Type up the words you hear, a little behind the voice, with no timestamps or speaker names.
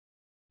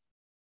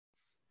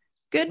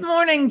Good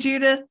morning,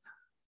 Judith.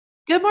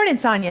 Good morning,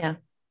 Sonya.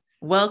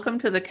 Welcome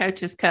to the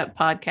Coach's Cup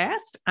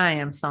podcast. I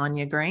am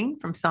Sonya Green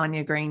from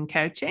Sonya Green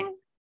Coaching.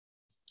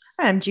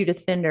 I'm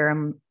Judith Fender.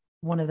 I'm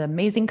one of the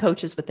amazing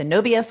coaches with the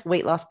No BS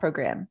weight loss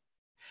program.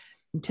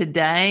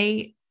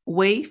 Today,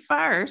 we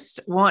first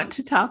want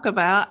to talk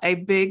about a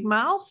big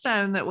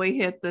milestone that we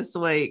hit this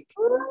week.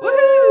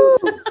 Woo!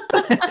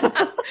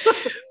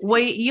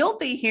 You'll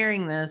be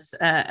hearing this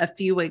a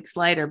few weeks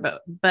later,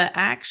 but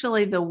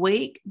actually the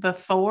week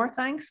before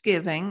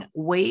Thanksgiving,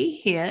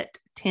 we hit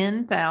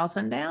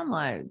 10,000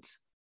 downloads.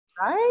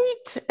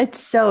 Right?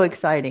 It's so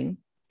exciting.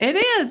 It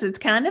is. It's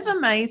kind of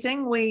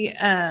amazing. We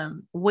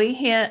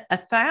hit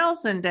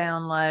 1,000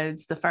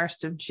 downloads the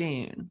 1st of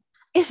June.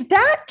 Is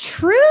that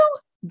true?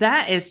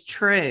 That is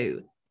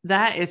true.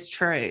 That is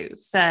true.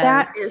 So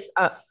that is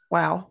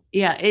wow.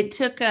 Yeah, it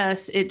took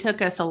us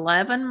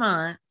 11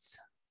 months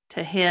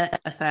to hit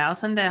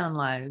 1,000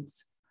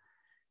 downloads.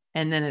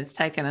 And then it's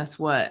taken us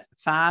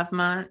 5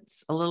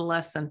 months, a little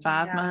less than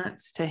 5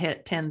 months to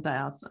hit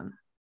 10,000.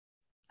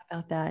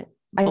 About that.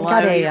 I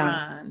got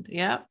mind.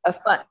 Yep.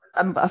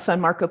 A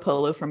fun Marco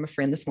Polo from a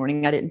friend this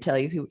morning. I didn't tell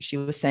you who she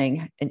was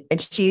saying. And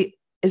she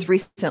is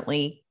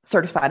recently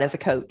certified as a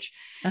coach.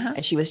 Uh-huh.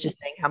 And she was just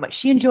saying how much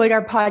she enjoyed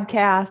our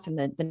podcast and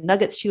the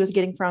nuggets she was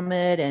getting from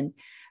it. And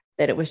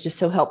that it was just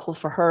so helpful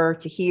for her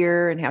to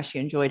hear and how she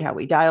enjoyed how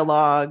we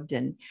dialogued.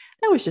 And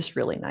that was just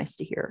really nice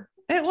to hear.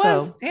 It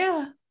was.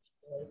 Yeah.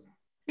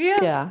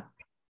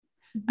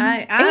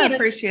 I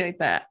appreciate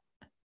that.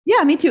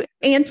 Yeah, me too.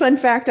 And fun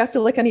fact, I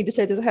feel like I need to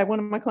say this. I had one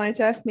of my clients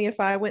ask me if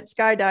I went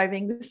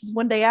skydiving. This is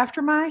one day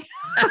after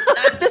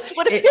this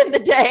would have been the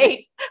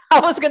day I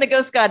was going to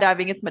go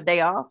skydiving. It's my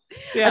day off.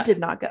 Yeah. I did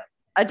not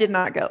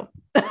go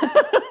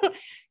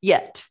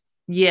yet.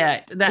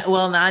 Yeah.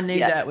 I knew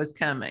that was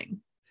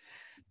coming.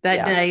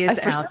 That day is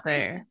out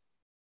there.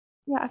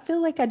 Yeah. I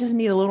feel like I just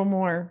need a little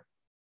more.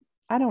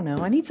 I don't know.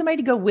 I need somebody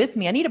to go with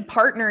me. I need a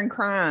partner in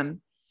crime.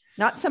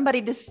 Not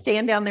somebody to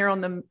stand down there on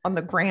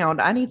the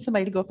ground. I need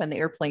somebody to go up on the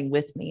airplane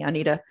with me.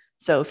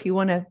 So if you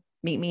want to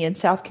meet me in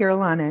South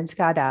Carolina and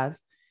skydive,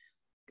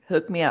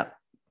 hook me up.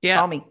 Yeah.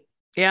 Call me.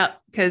 Yeah.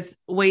 Cause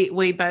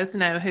we both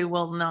know who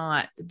will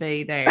not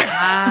be there.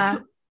 I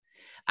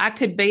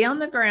could be on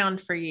the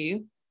ground for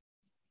you.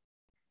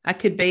 I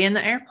could be in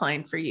the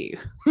airplane for you,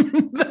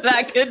 but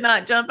I could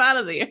not jump out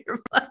of the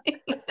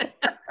airplane.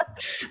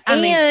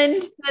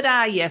 Could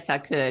I? Yes, I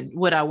could.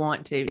 Would I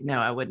want to? No,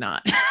 I would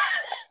not.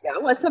 Yeah,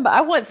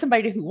 I want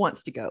somebody who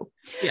wants to go.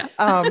 Yeah.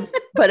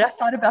 But I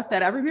thought about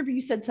that. I remember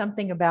you said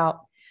something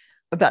about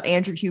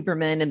Andrew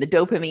Huberman and the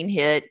dopamine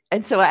hit.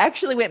 And so I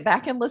actually went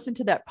back and listened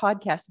to that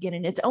podcast again.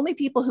 And it's only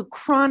people who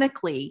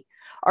chronically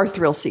are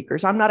thrill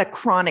seekers. I'm not a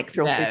chronic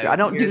thrill seeker. I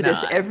don't do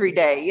this every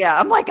day. Yeah.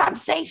 I'm like, I'm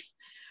safe.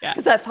 Yeah.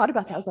 Because I thought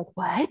about that. I was like,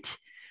 what?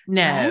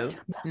 No.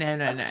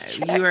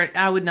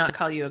 I would not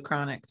call you a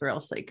chronic thrill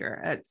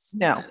seeker.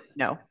 No.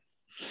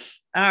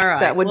 All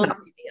right. That would not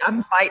be me. I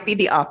might be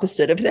the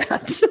opposite of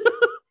that.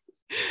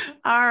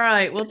 All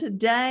right. Well,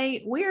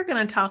 today we are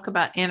going to talk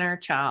about inner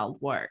child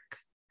work.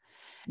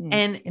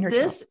 And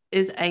this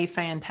is a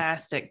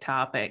fantastic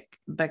topic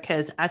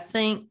because I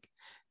think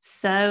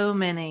so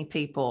many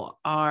people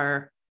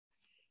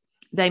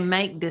they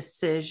make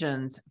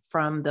decisions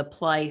from the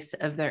place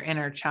of their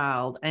inner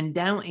child and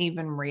don't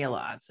even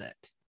realize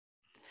it.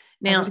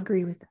 Now, I would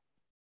agree with that.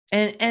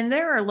 And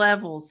there are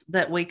levels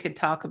that we could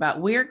talk about.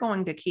 We're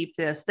going to keep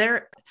this.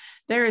 There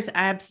is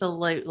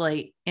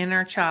absolutely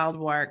inner child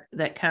work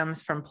that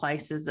comes from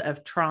places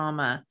of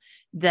trauma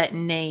that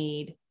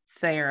need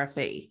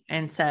therapy.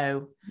 And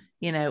so,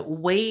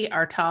 we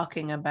are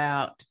talking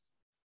about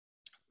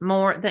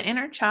more the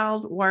inner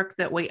child work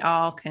that we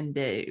all can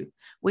do.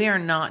 We are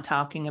not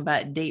talking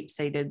about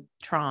deep-seated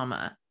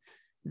trauma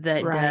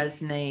that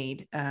does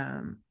need,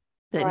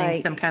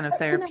 needs some kind of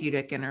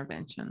therapeutic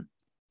intervention.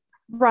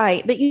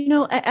 Right. But,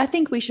 I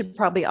think we should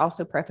probably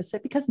also preface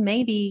it because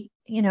maybe,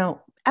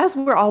 as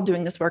we're all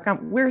doing this work,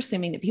 we're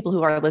assuming that people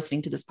who are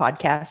listening to this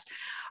podcast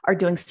are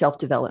doing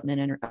self-development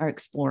and are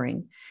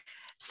exploring.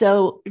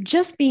 So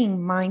just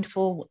being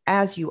mindful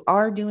as you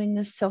are doing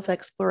this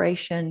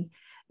self-exploration,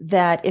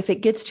 that if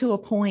it gets to a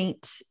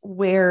point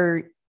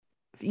where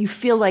you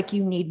feel like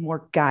you need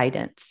more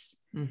guidance,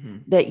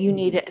 that you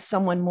need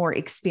someone more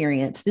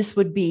experienced, this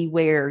would be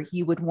where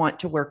you would want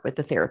to work with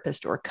a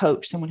therapist or a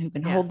coach, someone who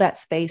can hold that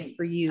space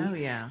for you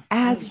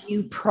as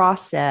you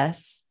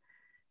process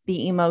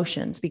the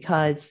emotions,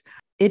 because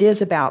it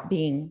is about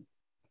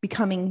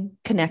becoming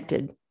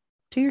connected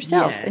to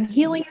yourself and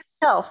healing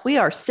yourself. We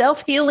are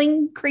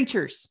self-healing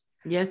creatures.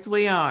 Yes,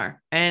 we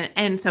are.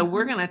 And so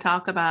we're going to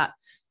talk about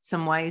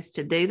some ways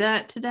to do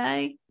that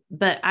today,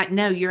 but I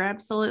know you're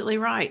absolutely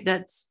right.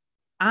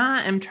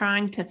 I am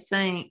trying to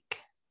think.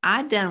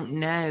 I don't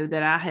know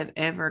that I have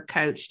ever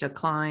coached a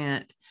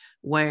client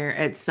where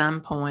at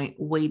some point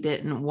we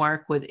didn't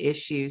work with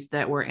issues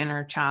that were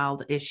inner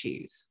child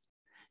issues.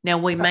 Now,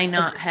 we may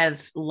not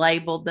have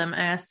labeled them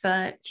as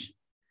such,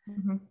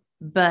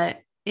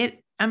 but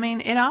it's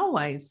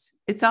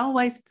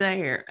always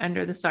there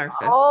under the surface.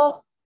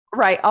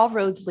 Right. All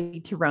roads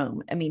lead to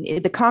Rome. I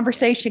mean, the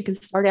conversation can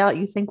start out,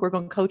 you think we're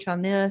going to coach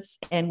on this.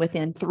 And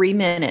within 3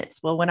 minutes,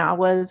 well, when I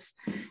was,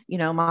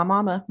 my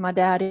mama, my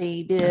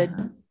daddy did,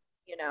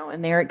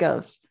 and there it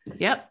goes.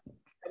 Yep.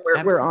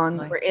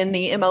 We're in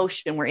the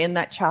emotion. We're in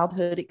that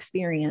childhood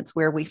experience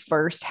where we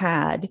first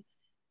had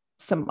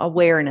some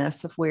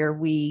awareness of where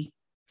we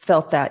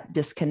felt that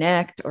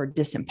disconnect or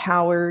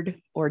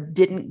disempowered or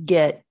didn't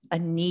get a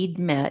need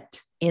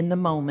met in the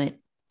moment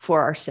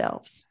for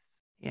ourselves.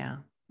 Yeah.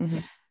 Mm-hmm.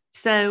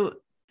 So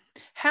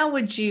how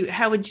would you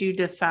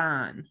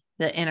define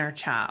the inner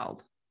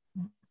child?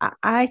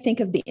 I think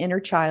of the inner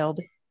child,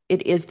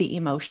 it is the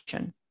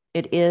emotion.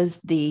 It is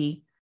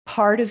the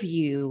part of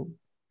you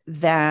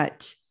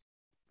that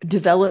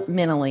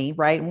developmentally,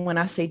 right? And when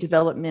I say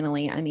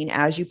developmentally, I mean,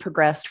 as you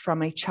progressed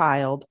from a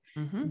child,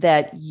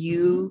 that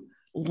you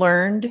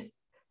learned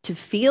to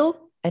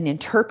feel and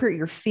interpret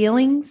your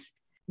feelings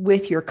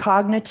with your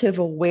cognitive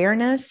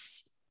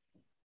awareness,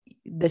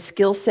 the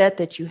skill set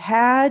that you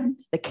had,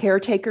 the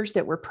caretakers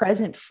that were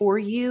present for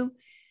you,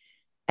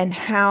 and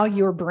how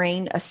your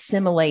brain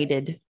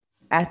assimilated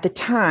at the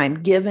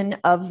time, given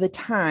of the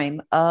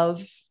time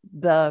of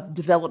the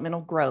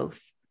developmental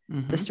growth,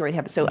 the story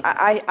happened. So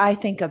I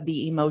think of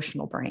the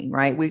emotional brain,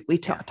 right? We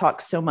talk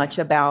so much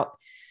about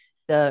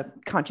the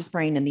conscious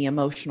brain and the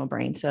emotional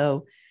brain.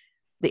 So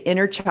the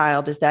inner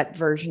child is that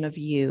version of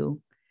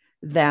you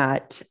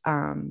that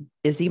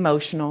is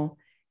emotional.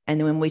 And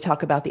then when we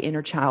talk about the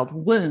inner child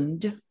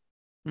wound,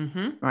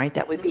 right,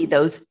 that would be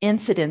those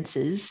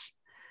incidences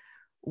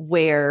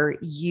where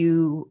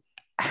you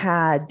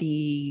had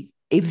the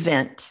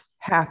event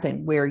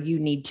happen where you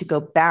need to go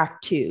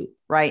back to,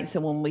 right? So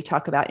when we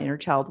talk about inner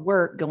child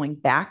work, going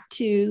back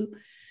to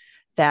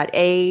that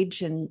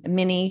age, and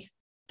many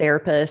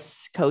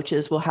therapists,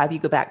 coaches will have you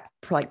go back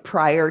like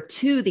prior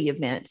to the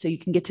event so you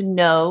can get to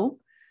know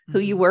who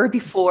you were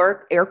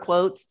before, air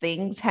quotes,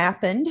 things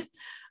happened.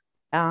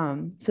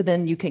 So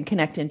then you can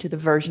connect into the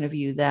version of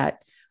you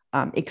that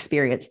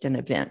experienced an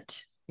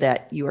event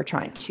that you are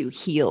trying to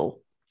heal.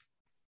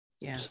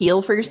 Yeah.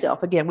 Heal for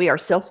yourself. Again, we are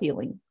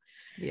self-healing.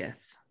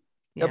 Yes.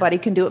 Yeah. Nobody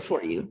can do it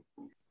for you.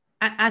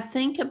 I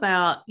think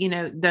about,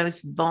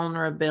 those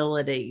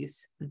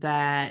vulnerabilities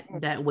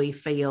that we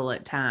feel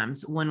at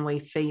times when we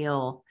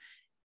feel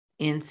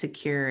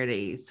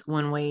insecurities,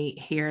 when we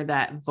hear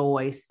that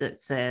voice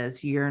that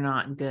says you're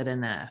not good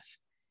enough.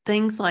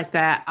 Things like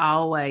that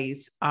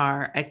always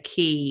are a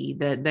key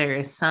that there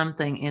is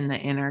something in the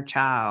inner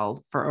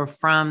child or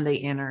from the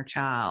inner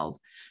child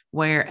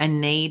where a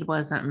need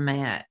wasn't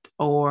met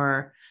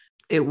or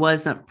it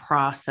wasn't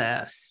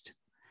processed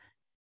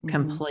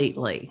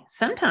completely.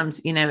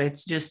 Sometimes,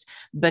 it's just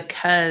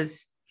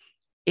because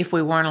if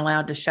we weren't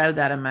allowed to show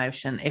that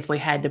emotion, if we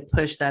had to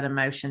push that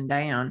emotion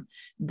down,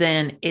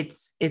 then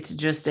it's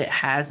just, it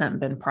hasn't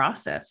been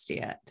processed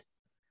yet.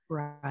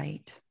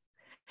 Right.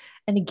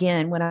 And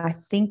again, when I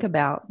think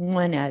about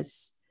one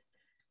as,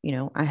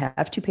 I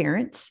have two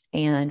parents,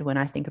 and when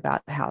I think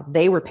about how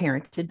they were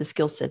parented, the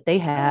skill set they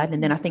had,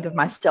 and then I think of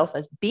myself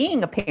as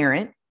being a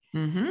parent,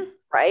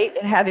 right?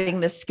 And having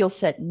this skill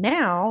set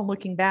now,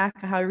 looking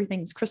back how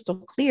everything's crystal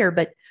clear,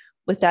 but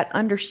with that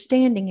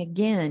understanding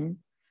again,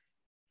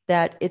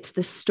 that it's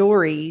the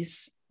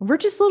stories. We're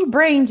just little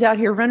brains out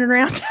here running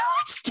around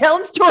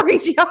telling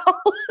stories, y'all.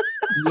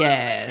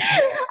 Yes.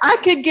 I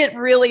could get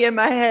really in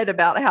my head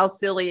about how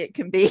silly it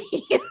can be.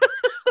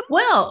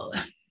 Well,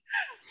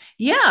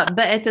 yeah,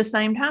 but at the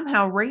same time,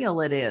 how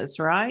real it is,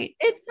 right?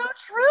 It's not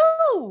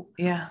true.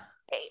 Yeah.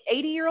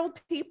 80-year-old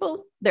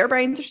people, their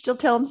brains are still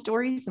telling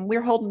stories, and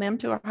we're holding them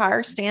to a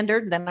higher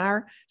standard than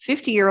our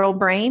 50-year-old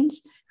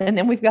brains. And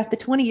then we've got the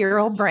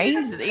 20-year-old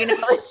brains.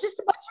 It's just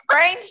a bunch of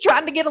brains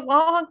trying to get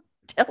along,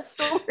 tell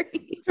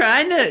stories,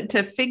 trying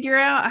to figure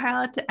out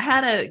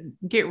how to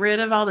get rid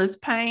of all this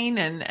pain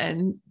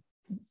and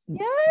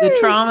the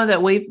trauma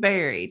that we've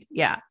buried.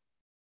 Yeah.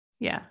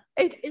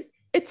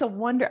 It's a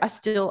wonder.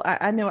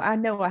 I know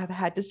I've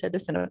had to say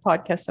this in a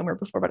podcast somewhere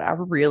before, but I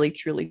really,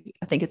 truly,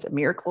 I think it's a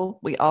miracle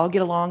we all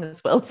get along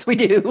as well as we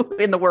do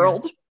in the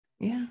world.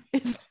 Yeah.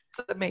 It's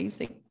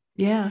amazing.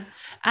 Yeah.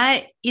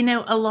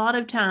 A lot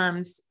of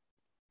times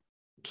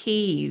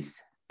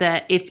keys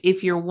that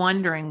if you're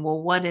wondering,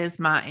 well, what is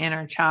my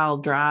inner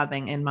child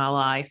driving in my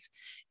life?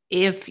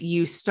 If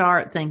you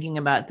start thinking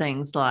about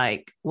things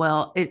like,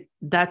 well,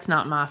 that's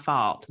not my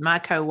fault. My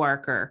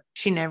coworker,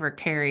 she never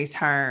carries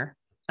her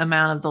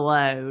amount of the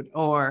load,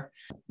 or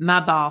my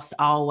boss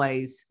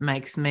always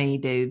makes me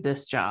do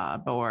this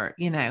job, or,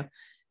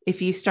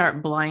 if you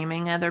start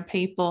blaming other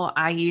people,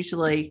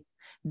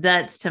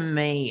 that's to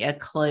me a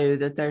clue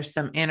that there's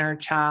some inner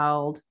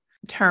child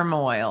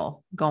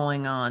turmoil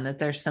going on, that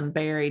there's some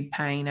buried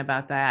pain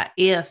about that.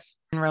 If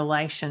in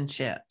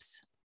relationships,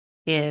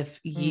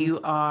 if you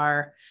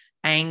are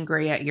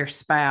angry at your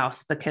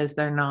spouse because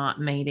they're not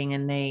meeting a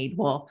need,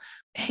 well,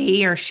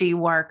 he or she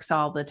works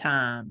all the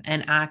time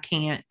and I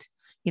can't,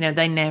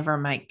 they never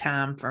make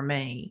time for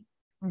me.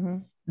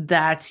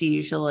 That's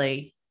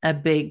usually a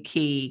big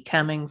key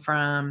coming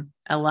from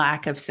a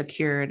lack of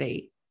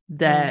security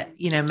that,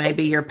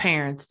 maybe your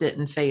parents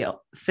didn't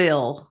feel.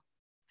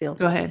 Go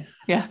ahead.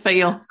 Yeah.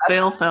 Feel.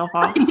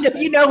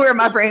 You know where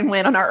my brain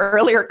went on our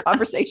earlier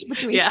conversation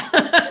between. Yeah.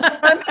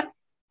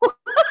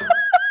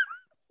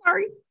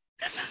 Sorry.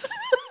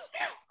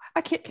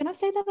 Can I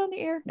say that on the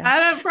air? No.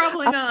 I don't,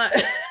 probably not.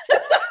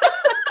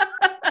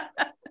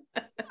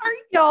 Sorry,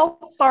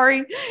 y'all.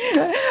 Sorry.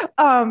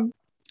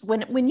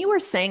 When you were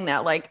saying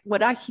that, like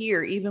what I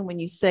hear, even when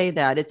you say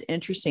that, it's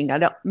interesting.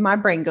 My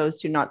brain goes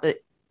to not the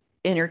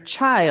inner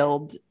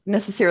child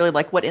necessarily,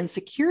 like what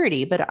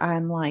insecurity, but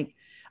I'm like,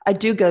 I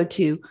do go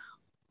to,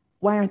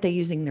 why aren't they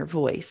using their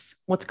voice?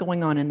 What's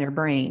going on in their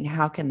brain?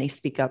 How can they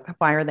speak up?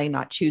 Why are they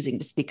not choosing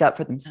to speak up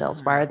for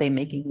themselves? Why are they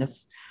making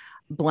this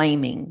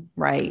blaming?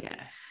 Right.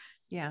 Yes.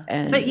 Yeah.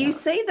 And, but you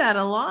see that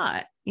a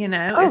lot,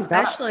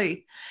 especially,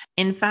 God.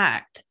 In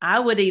fact, I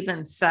would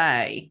even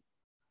say,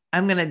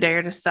 I'm going to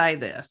dare to say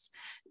this,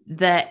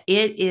 that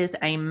it is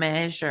a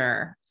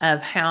measure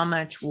of how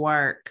much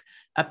work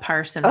a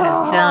person has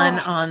done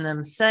on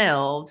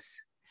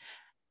themselves,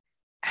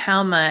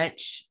 how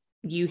much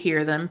you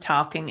hear them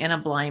talking in a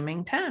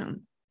blaming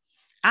tone.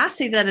 I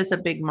see that as a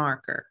big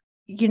marker.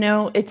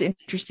 It's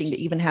interesting to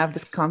even have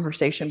this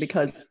conversation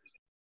because,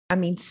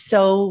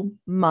 so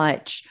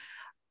much,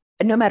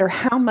 no matter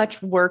how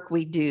much work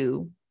we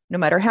do, no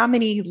matter how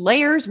many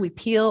layers we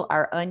peel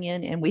our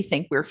onion and we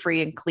think we're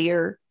free and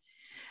clear,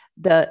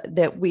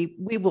 that we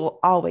will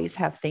always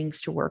have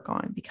things to work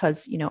on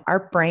because,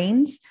 our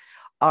brains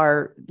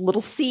are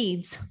little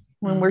seeds.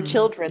 When we're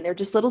children, they're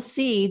just little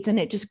seeds and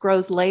it just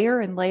grows layer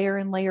and layer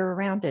and layer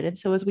around it. And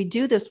so as we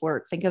do this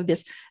work, think of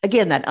this,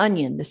 again, that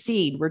onion, the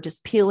seed, we're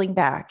just peeling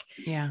back.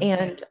 Yeah.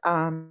 And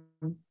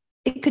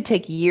it could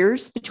take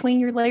years between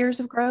your layers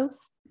of growth.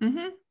 Mm-hmm.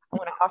 I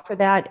want to offer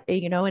that,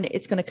 and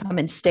it's going to come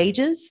in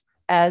stages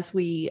as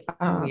we,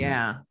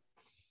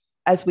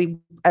 as we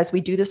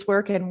do this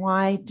work. And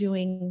why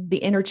doing the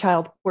inner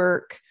child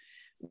work,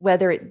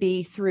 whether it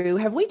be through,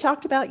 have we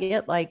talked about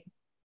yet, like,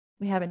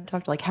 we haven't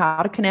talked like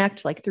how to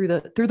connect, like through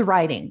the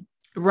writing.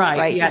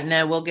 Right. Yeah.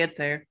 No, we'll get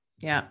there.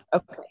 Yeah.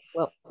 Okay.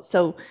 Well,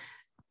 so,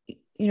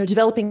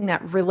 developing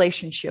that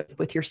relationship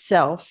with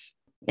yourself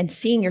and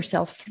seeing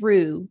yourself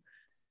through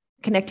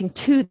connecting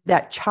to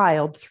that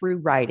child through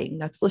writing.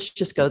 Let's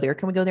just go there.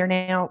 Can we go there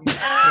now?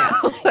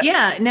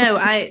 Yeah. No,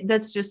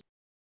 that's just,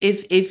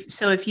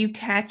 if you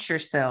catch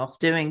yourself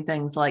doing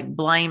things like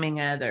blaming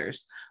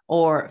others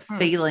or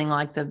feeling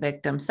like the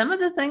victim, some of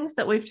the things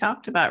that we've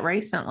talked about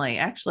recently,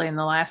 actually in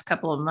the last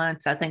couple of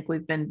months, I think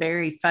we've been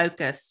very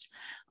focused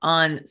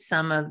on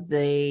some of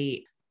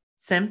the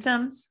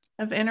symptoms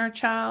of inner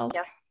child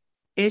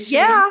issues.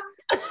 Yeah.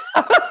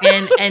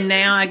 and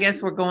now I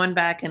guess we're going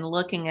back and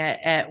looking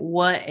at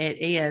what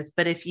it is.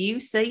 But if you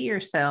see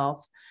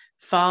yourself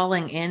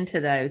falling into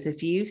those,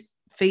 if you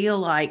feel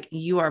like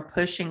you are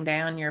pushing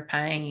down your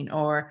pain,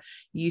 or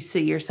you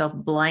see yourself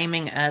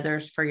blaming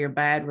others for your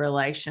bad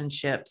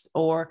relationships,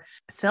 or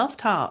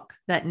self-talk,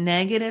 that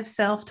negative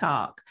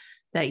self-talk,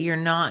 that you're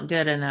not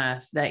good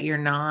enough, that you're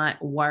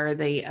not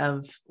worthy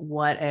of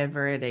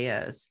whatever it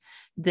is,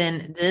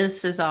 then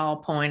this is all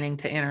pointing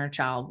to inner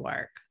child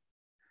work.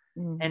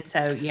 And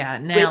so,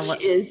 now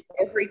which is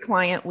every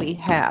client we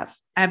have.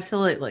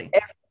 Absolutely.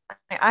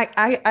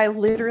 I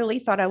literally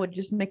thought I would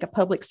just make a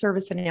public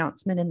service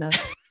announcement in the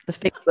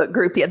Facebook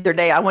group the other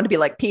day. I want to be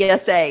like,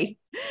 PSA,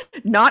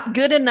 not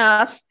good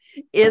enough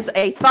is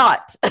a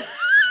thought.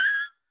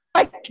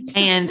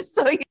 And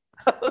so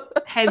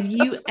have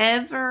you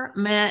ever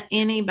met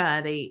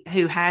anybody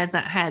who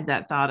hasn't had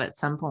that thought at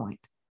some point?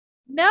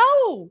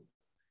 No,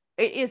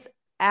 it is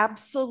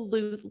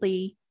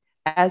absolutely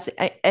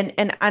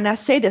and I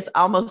say this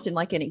almost in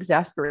like an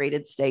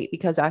exasperated state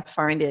because I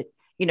find it,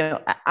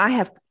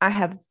 I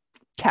have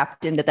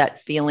tapped into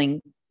that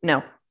feeling.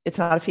 No, it's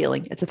not a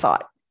feeling. It's a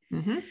thought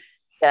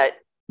that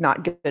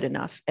not good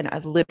enough. And I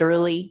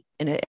literally,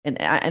 and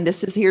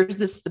this is,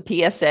 the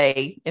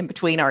PSA in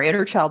between our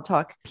inner child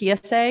talk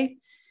PSA.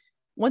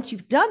 Once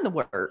you've done the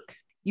work,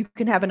 you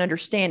can have an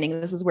understanding.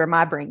 This is where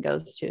my brain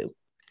goes to.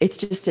 It's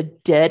just a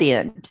dead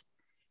end.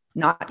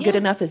 Not good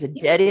enough is a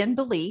dead end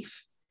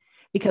belief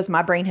because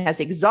my brain has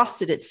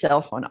exhausted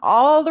itself on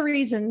all the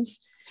reasons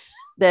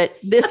that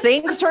this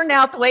things turned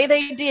out the way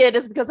they did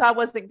is because I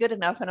wasn't good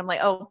enough. And I'm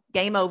like, oh,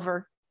 game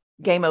over.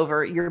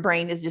 Your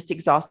brain is just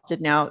exhausted.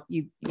 Now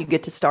you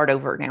get to start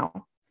over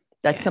now.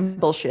 That's some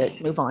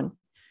bullshit. Move on.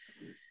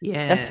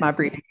 Yeah. That's my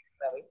breathing.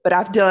 But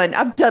I've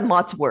done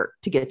lots of work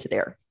to get to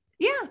there.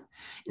 Yeah.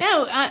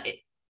 No,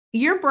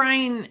 your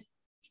brain,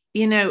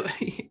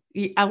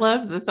 I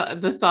love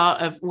the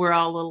thought of we're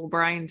all little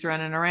brains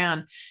running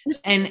around,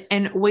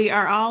 and we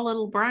are all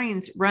little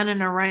brains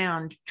running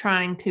around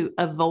trying to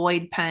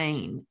avoid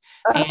pain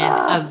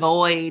and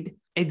avoid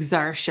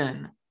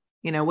exertion.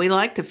 We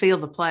like to feel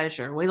the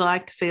pleasure. We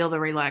like to feel the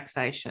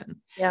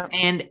relaxation. Yeah.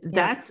 And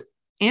that's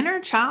inner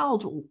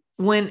child.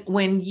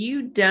 When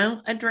you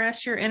don't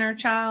address your inner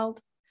child,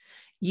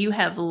 you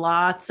have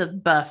lots of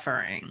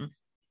buffering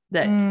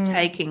that's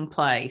taking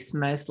place,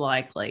 most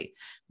likely,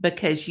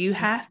 because you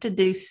have to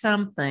do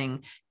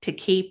something to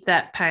keep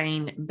that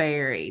pain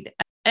buried.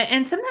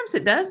 And sometimes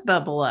it does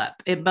bubble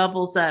up. It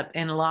bubbles up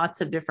in lots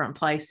of different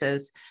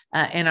places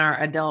in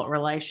our adult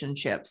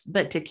relationships.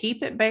 But to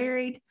keep it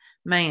buried,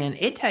 man,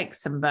 it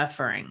takes some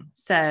buffering.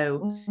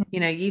 So,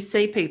 you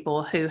see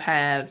people who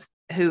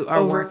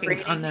are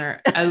working on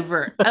their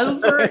over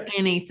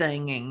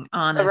anythinging,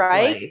 honestly.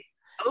 Right?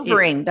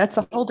 Overing, that's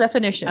a whole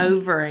definition.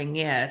 Overing,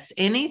 yes.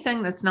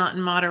 Anything that's not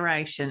in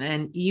moderation.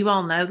 And you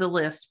all know the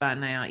list by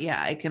now.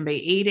 Yeah, it can be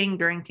eating,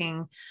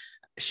 drinking,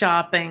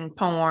 shopping,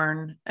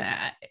 porn,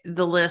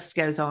 the list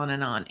goes on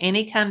and on.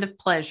 Any kind of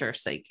pleasure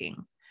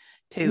seeking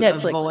to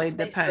Netflix, avoid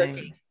the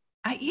pain.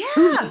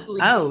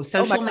 Yeah.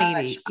 Social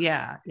media.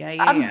 Yeah.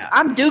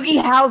 I'm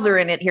Doogie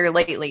Howser in it here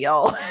lately,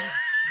 y'all.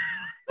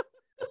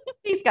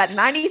 He's got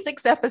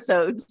 96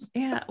 episodes.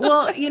 Yeah.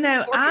 Well,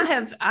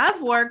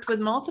 I've worked with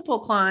multiple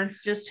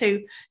clients just who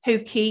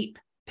keep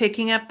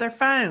picking up their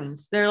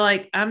phones. They're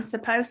like, I'm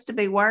supposed to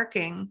be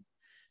working,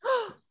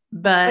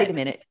 but wait a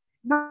minute.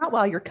 Not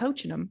while you're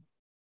coaching them.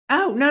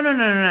 Oh, no,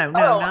 not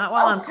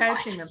while I'm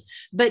coaching them,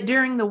 but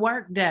during the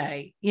work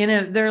day,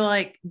 they're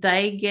like,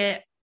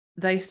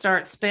 they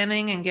start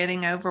spinning and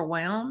getting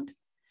overwhelmed.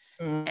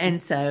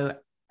 And so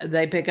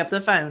they pick up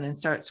the phone and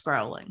start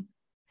scrolling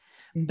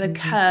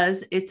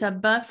because it's a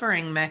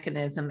buffering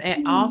mechanism.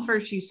 It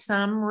offers you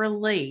some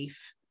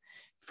relief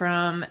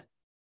from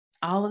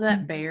all of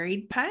that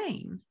buried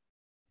pain.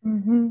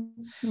 Can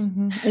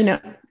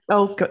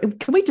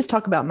we just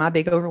talk about my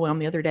big overwhelm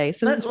the other day?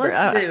 Let's do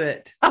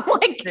it. I'm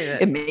like,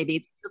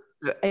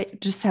 it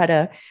just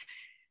had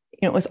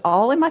it was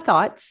all in my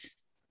thoughts,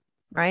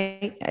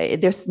 right?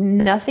 There's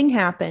nothing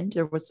happened.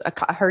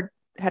 I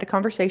had a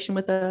conversation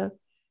with a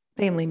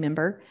family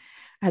member.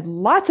 I had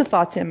lots of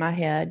thoughts in my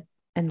head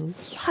and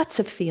lots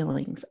of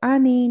feelings. I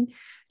mean,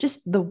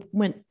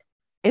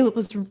 I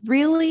was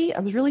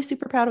really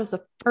super proud. It was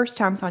the first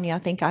time, Sonya, I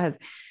think I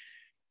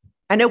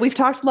know we've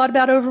talked a lot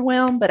about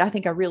overwhelm, but I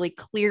think I really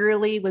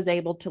clearly was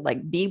able to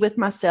be with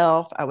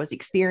myself. I was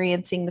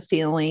experiencing the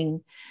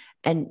feeling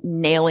and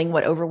nailing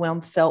what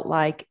overwhelm felt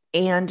like,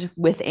 and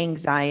with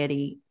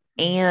anxiety,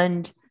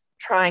 and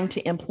trying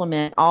to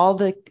implement all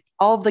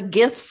the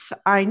gifts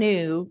I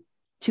knew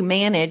to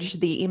manage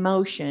the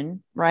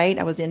emotion, right?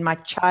 I was in my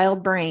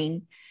child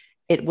brain.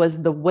 It was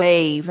the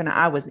wave and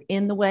I was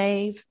in the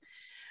wave.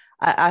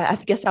 I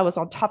guess I was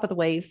on top of the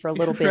wave for a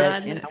little bit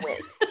and I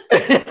went,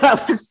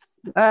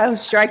 I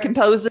was striking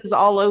poses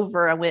all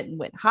over. I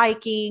went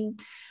hiking.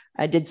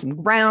 I did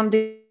some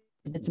grounding,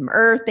 did some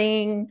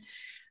earthing.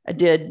 I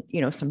did,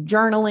 some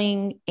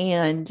journaling,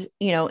 and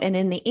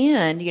in the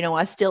end,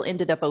 I still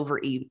ended up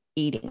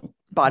overeating,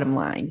 bottom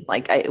line.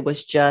 It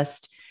was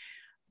just,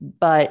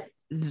 but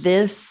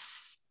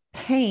this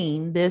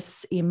pain,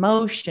 this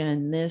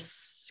emotion,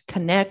 this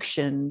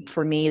connection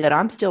for me that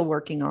I'm still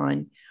working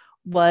on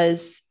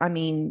was,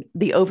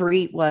 the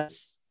overeat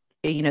was,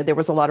 there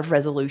was a lot of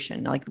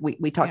resolution.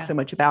 We talked so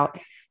much about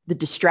the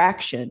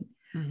distraction,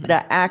 but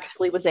I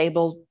actually was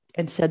able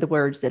and said the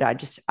words that I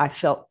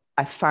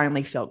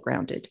finally felt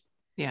grounded.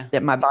 Yeah.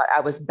 That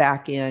I was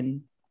back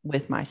in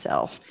with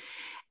myself.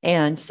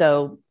 And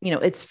so,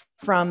 it's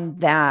from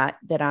that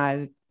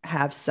I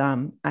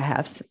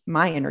have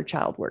my inner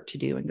child work to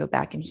do and go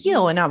back and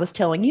heal. And I was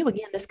telling you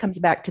again, this comes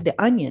back to the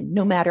onion,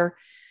 no matter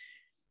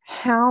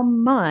how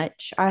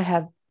much I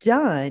have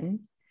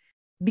done,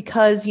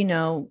 because,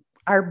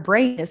 our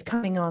brain is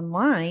coming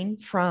online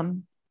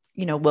from,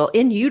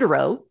 in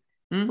utero,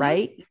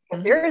 right?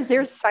 Because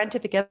there's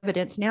scientific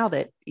evidence now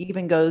that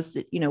even goes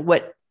that,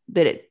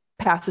 that it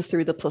passes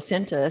through the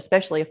placenta,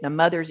 especially if the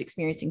mother's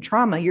experiencing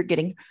trauma, you're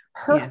getting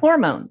her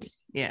hormones.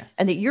 Yes.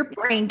 And that your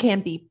brain can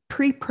be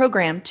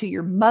pre-programmed to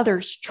your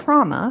mother's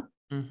trauma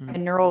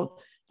and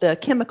the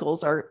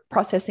chemicals are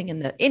processing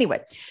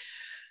anyway,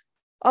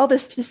 all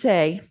this to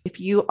say,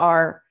 if you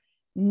are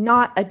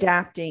not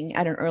adapting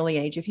at an early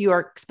age, if you are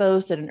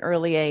exposed at an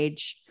early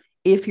age,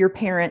 if your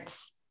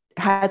parents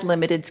had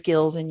limited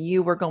skills and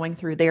you were going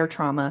through their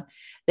trauma,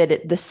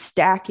 that the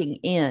stacking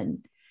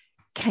in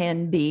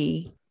can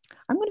be,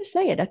 I'm going to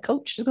say it. A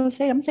coach is going to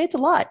say it. I'm going to say it's a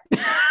lot.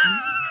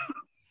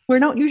 We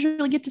don't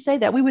usually get to say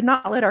that. We would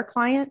not let our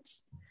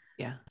clients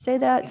say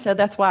that. So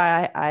that's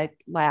why I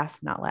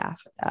not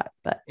laugh at that,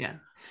 but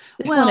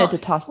just wanted to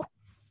toss that.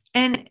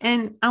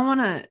 And I want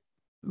to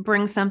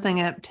bring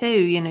something up too.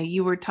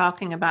 You were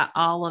talking about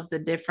all of the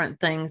different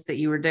things that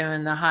you were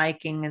doing, the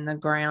hiking and the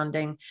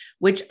grounding,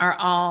 which are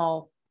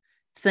all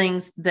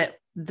things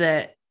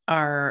that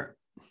are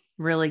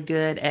really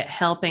good at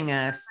helping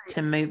us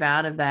to move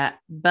out of that.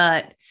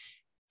 But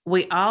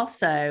we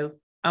also,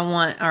 I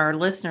want our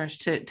listeners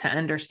to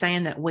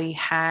understand that we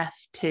have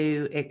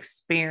to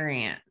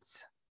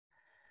experience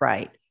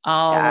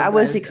all of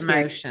those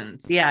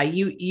emotions. Yeah.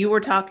 You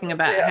were talking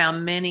about how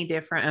many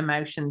different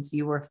emotions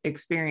you were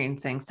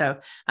experiencing. So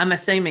I'm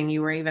assuming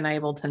you were even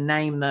able to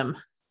name them.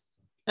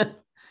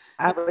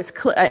 I was,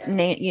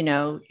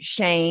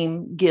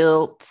 shame,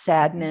 guilt,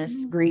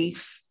 sadness,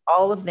 grief,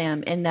 all of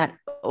them. And that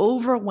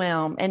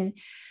overwhelm and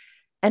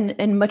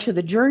much of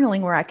the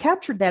journaling where I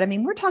captured that. I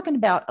mean, we're talking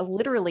about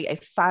literally a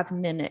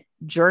 5-minute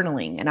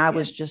journaling. And I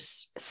was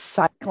just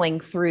cycling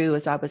through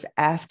as I was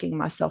asking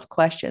myself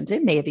questions.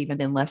 It may have even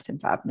been less than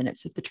 5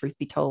 minutes, if the truth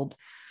be told.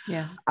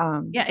 Yeah.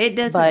 It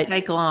doesn't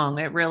take long.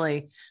 It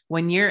really,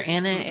 when you're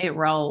in it, it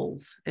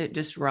rolls. It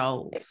just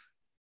rolls.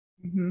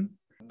 Mm-hmm.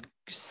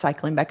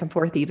 Cycling back and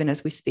forth even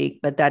as we speak,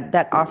 but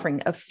that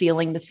offering of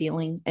feeling the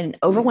feeling, and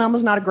overwhelm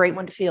is not a great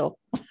one to feel.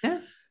 Yeah.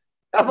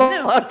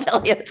 I'll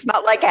tell you, it's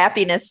not like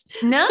happiness.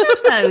 None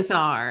of those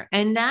are.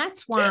 And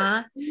that's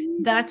why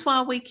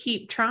we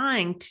keep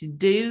trying to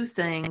do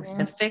things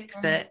to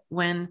fix it,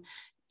 when,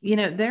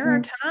 there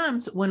are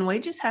times when we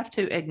just have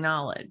to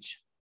acknowledge,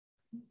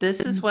 this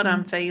is what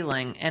I'm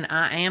feeling, and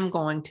I'm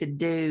going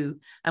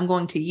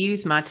to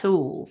use my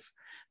tools,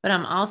 but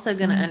I'm also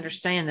going to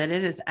understand that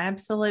it is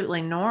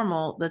absolutely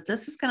normal that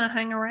this is going to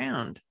hang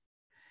around.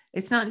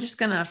 It's not just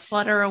going to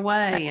flutter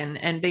away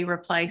and be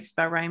replaced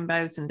by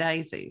rainbows and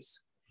daisies.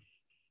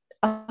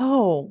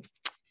 Oh,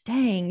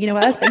 dang.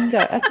 I think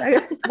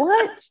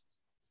what?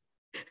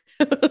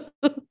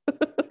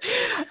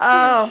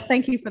 Oh,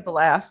 thank you for the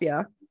laugh.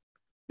 Yeah.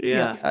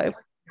 It would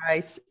be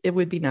nice. It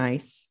would be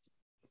nice.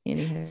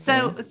 Anyhow.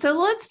 So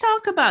let's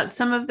talk about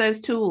some of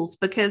those tools,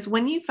 because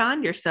when you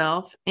find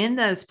yourself in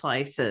those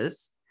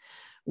places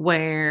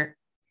where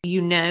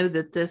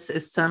that this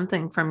is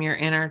something from your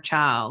inner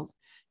child,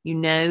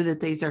 that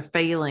these are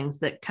feelings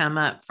that come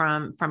up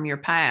from your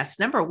past.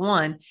 Number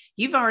one,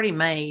 you've already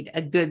made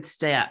a good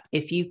step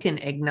if you can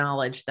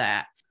acknowledge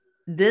that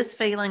this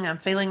feeling I'm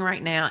feeling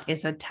right now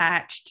is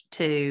attached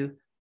to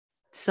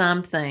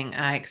something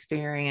I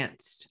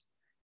experienced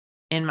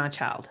in my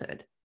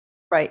childhood.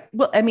 Right.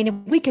 Well, I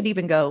mean, we could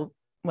even go,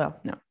 well,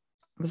 no,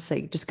 I would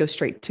say just go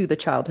straight to the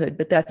childhood,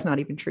 but that's not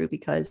even true,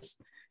 because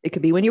it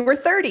could be when you were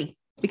 30,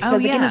 because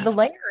again, of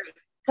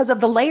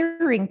the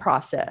layering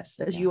process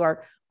as you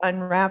are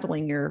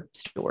unraveling your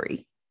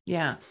story.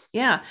 Yeah.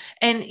 Yeah.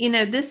 And,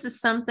 this is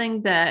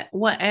something that,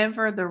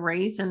 whatever the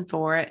reason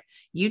for it,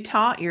 you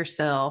taught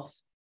yourself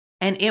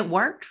and it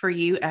worked for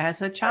you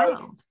as a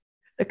child.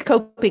 The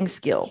coping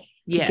skill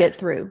to get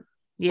through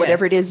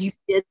whatever it is you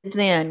did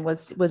then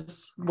was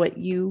what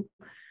you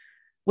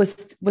was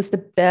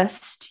the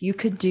best you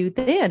could do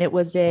then. It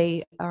was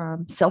a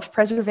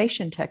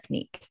self-preservation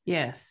technique.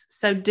 Yes.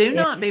 So do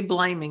not be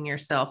blaming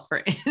yourself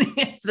for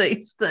any of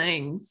these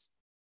things.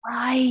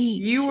 Right.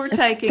 You were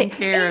taking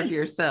care of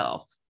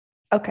yourself.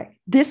 Okay.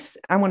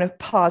 I want to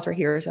pause right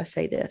here as I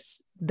say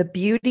this. The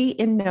beauty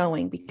in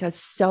knowing, because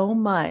so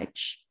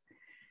much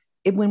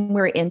when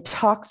we're in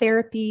talk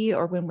therapy,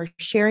 or when we're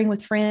sharing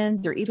with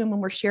friends, or even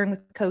when we're sharing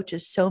with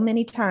coaches, so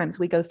many times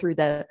we go through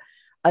the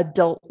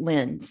adult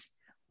lens.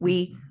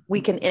 We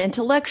can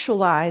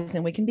intellectualize,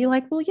 and we can be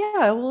like, well,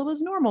 it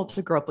was normal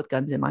to grow up with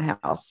guns in my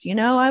house.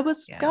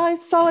 I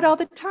saw it all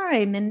the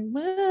time, and,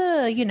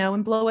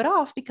 and blow it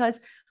off because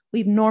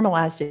we've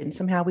normalized it, and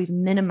somehow we've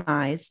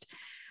minimized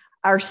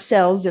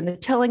ourselves in the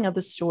telling of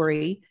the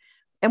story.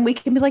 And we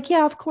can be like,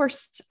 yeah, of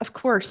course.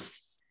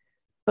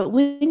 But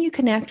when you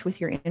connect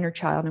with your inner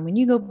child, and when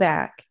you go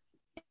back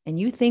and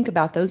you think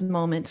about those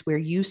moments where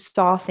you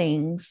saw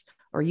things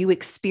or you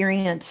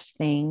experienced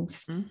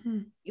things,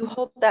 you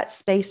hold that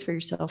space for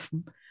yourself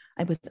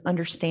with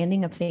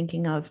understanding of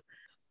thinking of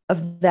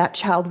that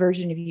child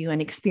version of you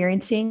and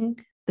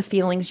experiencing the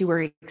feelings you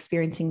were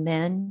experiencing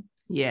then.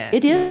 Yes.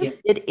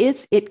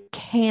 It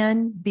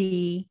can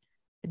be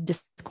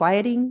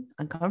disquieting,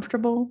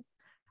 uncomfortable,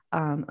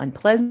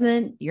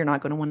 unpleasant. You're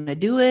not going to want to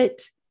do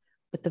it,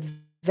 but the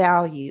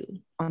value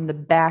on the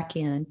back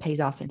end pays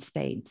off in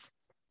spades.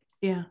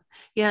 Yeah.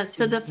 Yeah.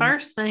 So the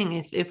first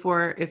thing, if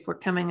we're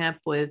coming up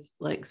with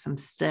like some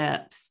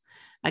steps,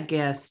 I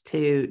guess,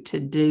 to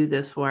do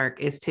this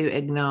work, is to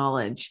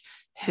acknowledge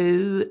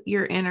who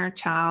your inner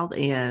child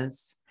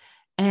is,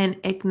 and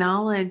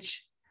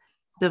acknowledge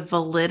the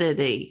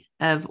validity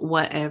of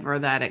whatever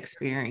that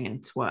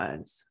experience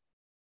was.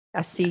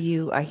 I see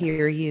you. I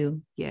hear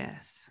you.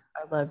 Yes.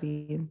 I love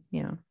you.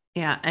 Yeah.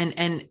 Yeah.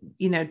 And,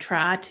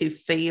 try to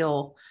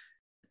feel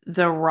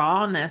the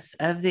rawness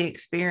of the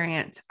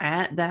experience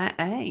at that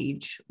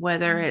age,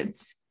 whether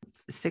it's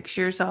 6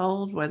 years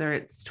old, whether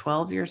it's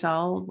 12 years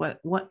old,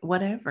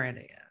 whatever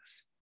it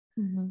is.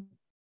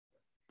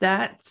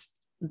 That's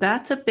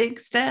a big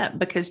step,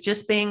 because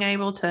just being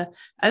able to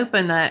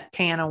open that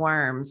can of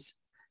worms,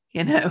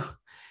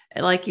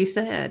 like you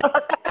said,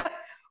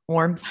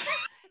 worms.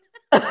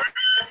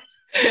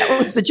 That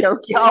was the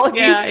joke, y'all.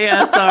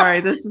 Yeah. Sorry.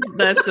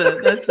 That's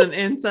an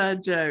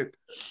inside joke.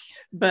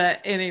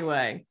 But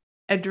anyway,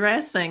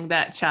 addressing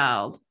that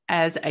child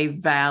as a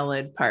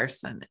valid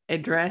person,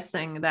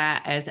 addressing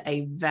that as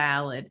a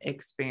valid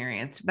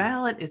experience.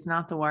 Valid is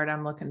not the word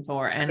I'm looking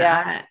for. And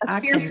a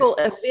fearful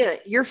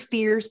event. Your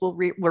fears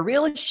were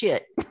real as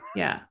shit.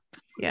 Yeah.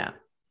 Yeah.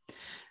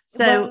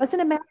 So it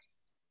wasn't imagined.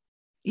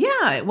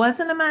 Yeah, it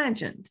wasn't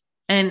imagined.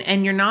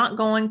 And you're not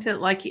going to,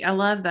 like, I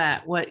love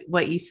that,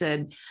 what you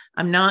said.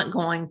 I'm not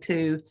going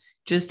to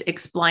just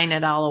explain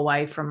it all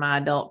away from my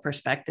adult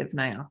perspective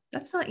now.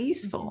 That's not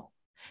useful.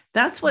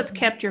 That's what's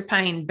kept your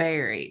pain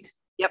buried.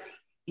 Yep.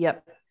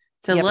 Yep.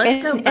 So yep.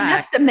 let's go back. And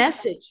that's the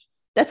message.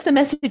 That's the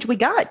message we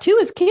got too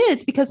as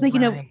kids, because you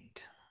know,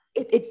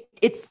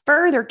 it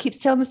further keeps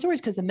telling the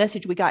stories, because the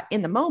message we got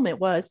in the moment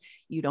was,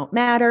 you don't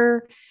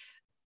matter.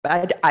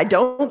 I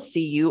don't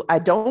see you. I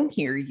don't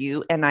hear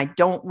you. And I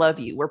don't love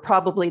you. Were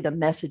probably the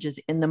messages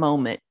in the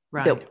moment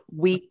that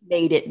we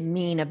made it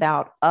mean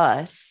about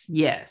us.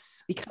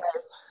 Yes.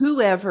 Because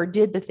whoever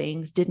did the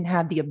things didn't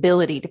have the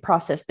ability to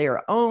process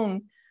their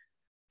own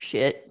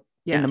shit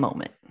in the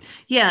moment.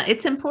 Yeah.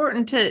 It's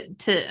important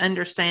to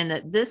understand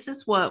that this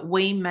is what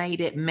we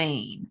made it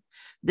mean.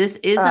 This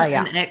isn't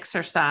an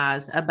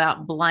exercise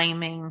about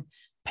blaming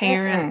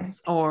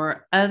parents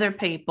or other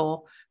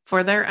people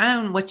for their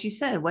own, what you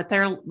said, what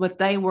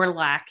they were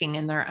lacking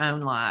in their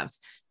own lives.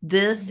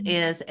 This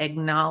is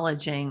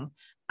acknowledging,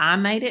 I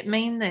made it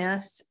mean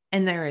this,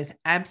 and there is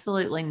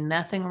absolutely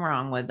nothing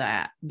wrong with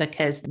that,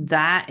 because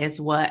that is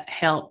what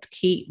helped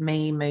keep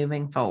me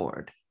moving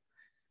forward.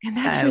 And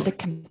that's where the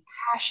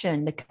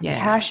compassion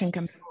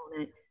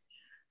component,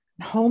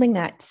 holding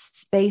that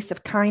space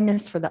of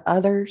kindness for the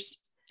others.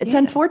 It's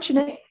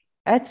unfortunate.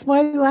 That's why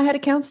I had a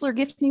counselor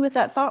gift me with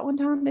that thought one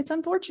time. It's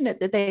unfortunate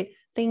that they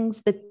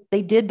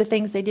did the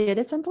things they did.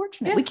 It's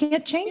unfortunate. We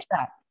can't change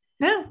that.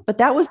 No, but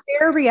that was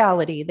their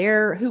reality,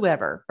 their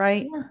whoever,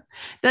 right? Yeah.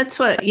 That's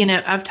what,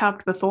 I've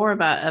talked before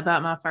about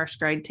my first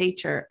grade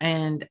teacher,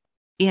 and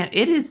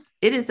it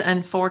is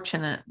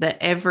unfortunate that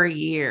every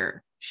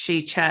year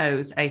she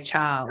chose a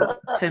child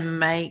to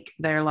make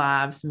their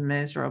lives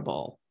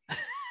miserable.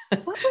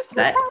 What was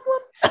her problem?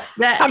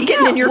 I'm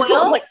getting in your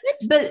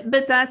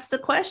but that's the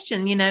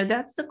question,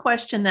 that's the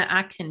question that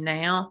I can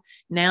now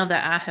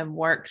that I have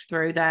worked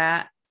through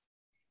that,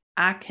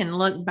 I can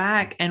look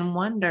back and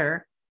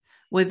wonder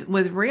with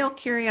real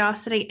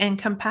curiosity and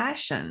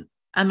compassion.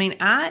 I mean,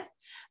 I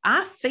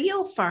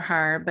feel for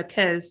her,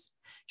 because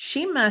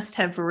she must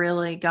have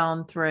really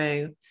gone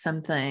through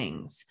some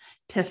things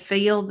to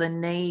feel the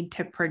need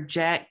to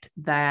project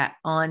that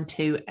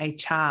onto a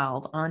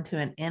child, onto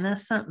an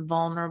innocent,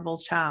 vulnerable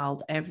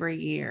child every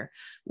year.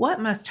 What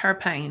must her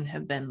pain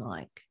have been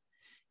like?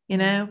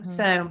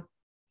 So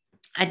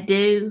I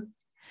do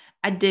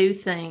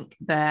think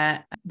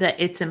that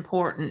it's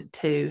important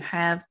to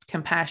have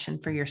compassion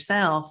for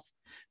yourself,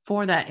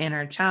 for that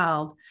inner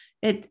child.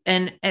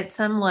 And at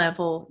some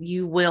level,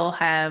 you will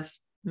have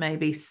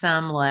maybe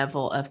some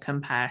level of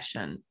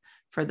compassion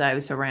for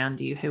those around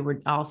you who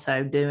were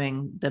also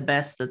doing the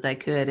best that they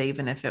could,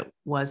 even if it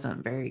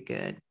wasn't very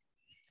good,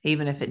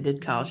 even if it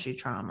did cause you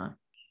trauma.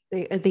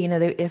 If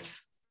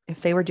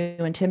they were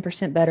doing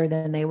 10% better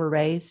than they were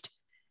raised,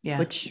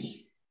 which,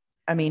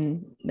 I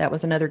mean, that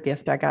was another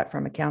gift I got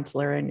from a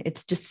counselor, and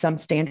it's just some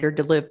standard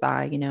to live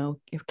by.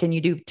 Can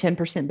you do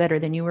 10% better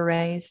than you were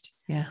raised?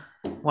 Yeah.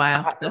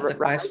 Wow. That's a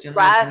question.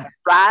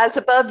 Rise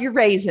above your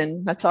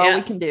raising. That's all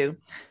we can do.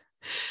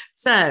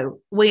 So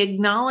we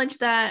acknowledge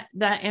that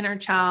inner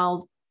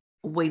child.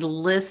 We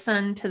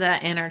listen to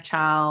that inner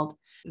child,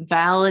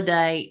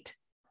 validate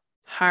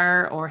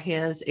her or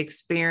his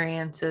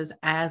experiences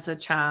as a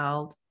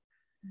child,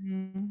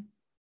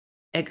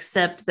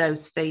 accept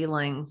those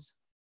feelings.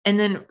 And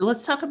then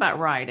let's talk about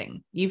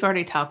writing. You've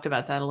already talked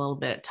about that a little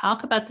bit.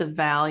 Talk about the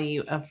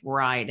value of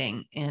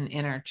writing in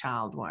inner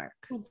child work.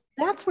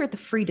 That's where the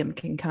freedom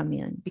can come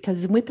in,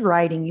 because with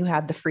writing, you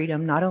have the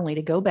freedom not only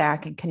to go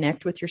back and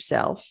connect with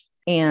yourself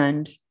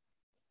and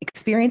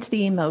experience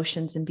the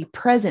emotions and be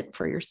present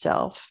for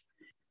yourself,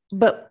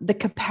 but the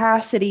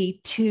capacity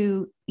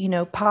to,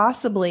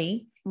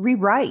 possibly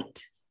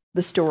rewrite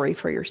the story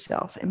for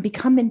yourself and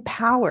become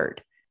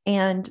empowered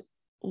and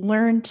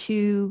learn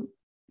to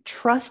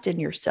trust in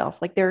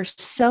yourself. Like, there are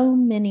so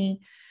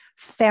many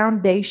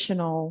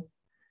foundational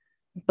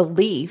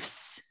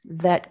beliefs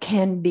that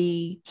can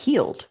be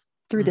healed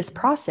through this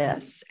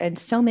process. And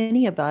so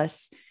many of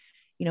us,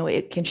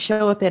 it can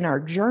show up in our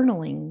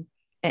journaling.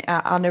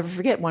 I'll never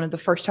forget one of the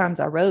first times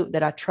I wrote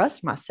that I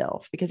trust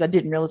myself, because I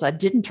didn't realize I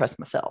didn't trust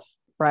myself.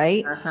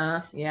 Right.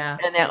 Yeah.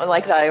 And that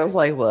I was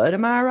like, what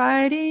am I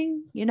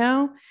writing?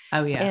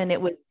 Oh yeah. And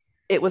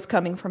it was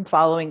coming from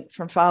following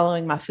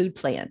my food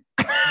plan.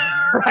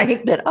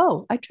 Right. That,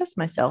 I trust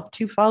myself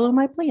to follow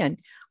my plan.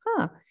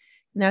 And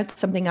that's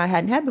something I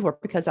hadn't had before,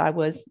 because I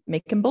was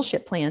making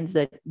bullshit plans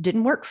that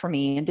didn't work for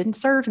me and didn't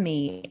serve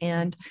me.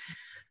 And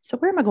so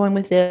where am I going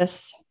with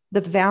this?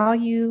 The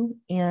value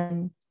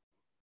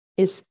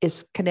is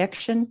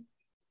connection,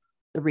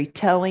 the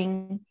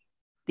retelling,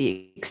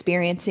 the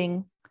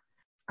experiencing.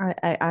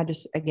 I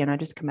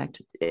just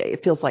connect.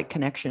 It feels like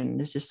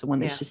connection is just the one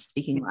that's just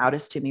speaking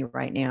loudest to me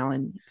right now,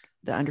 and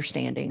the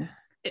understanding.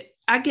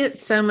 I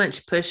get so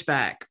much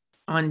pushback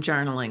on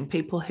journaling,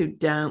 people who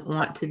don't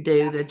want to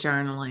do the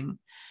journaling.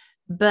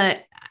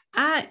 But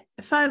I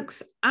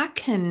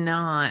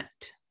cannot,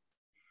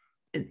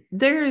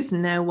 there is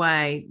no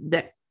way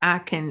that I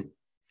can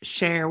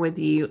share with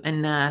you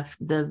enough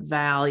the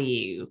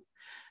value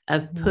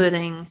of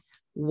putting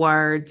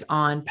words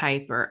on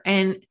paper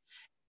and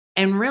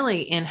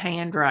really in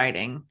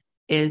handwriting.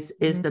 is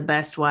the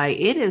best way.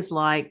 It is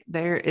like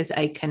there is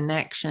a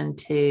connection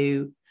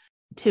to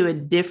a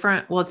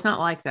different, well, it's not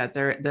like that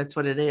there, that's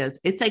what it is.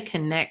 It's a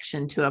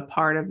connection to a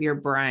part of your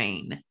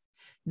brain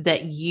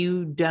that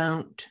you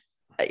don't.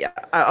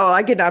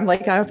 I'm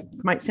like, I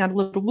might sound a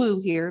little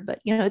woo here, but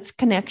it's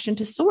connection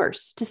to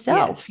source, to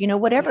self,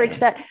 whatever. It's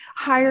that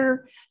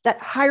higher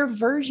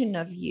version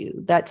of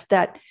you. That's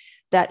that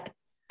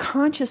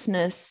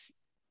consciousness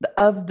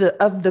of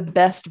the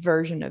best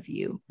version of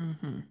you.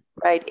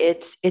 Right.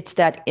 It's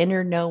that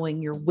inner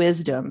knowing, your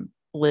wisdom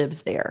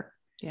lives there.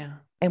 Yeah.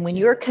 And when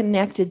you're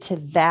connected to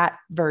that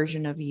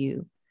version of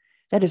you,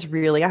 that is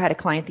really, I had a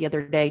client the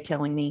other day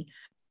telling me,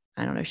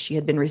 I don't know, she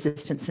had been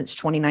resistant since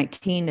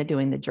 2019 to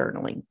doing the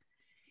journaling.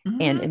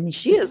 And I mean,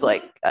 she is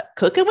like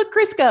cooking with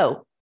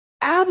Crisco,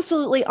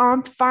 absolutely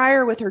on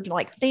fire with her.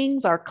 Like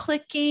things are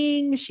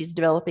clicking. She's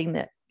developing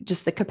the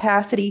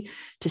capacity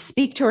to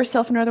speak to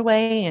herself another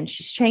way. And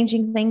she's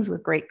changing things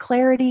with great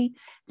clarity.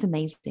 It's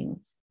amazing.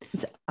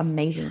 It's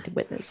amazing to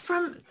witness.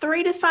 From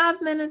 3 to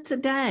 5 minutes a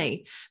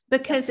day,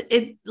 because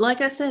it,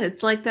 like I said,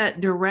 it's like that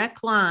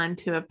direct line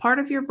to a part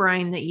of your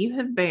brain that you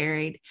have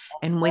buried.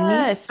 And when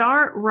you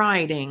start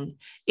writing,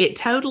 it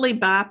totally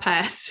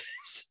bypasses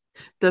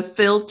the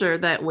filter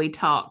that we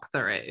talk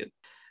through.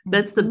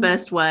 That's the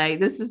best way.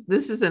 This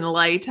is in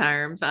lay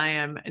terms. I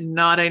am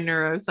not a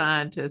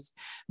neuroscientist,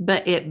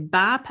 but it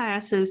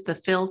bypasses the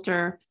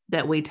filter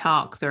that we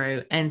talk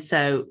through. And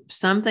so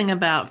something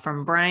about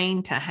from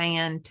brain to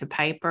hand to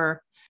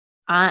paper,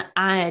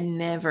 I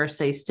never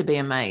cease to be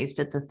amazed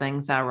at the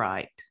things I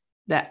write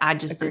that I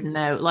just didn't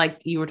know.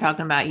 Like you were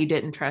talking about, you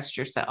didn't trust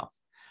yourself.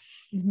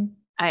 And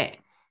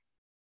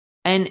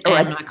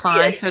my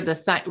clients are the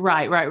same.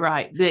 Right.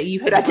 That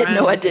you had, but I didn't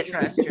know I didn't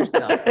trust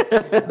yourself.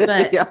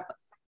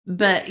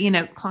 But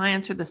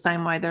clients are the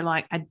same way. They're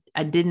like,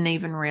 I didn't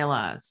even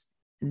realize,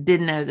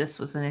 didn't know this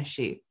was an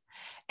issue.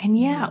 And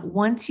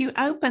once you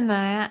open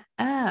that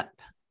up,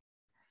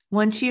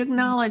 once you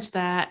acknowledge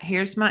that,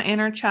 here's my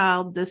inner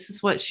child, this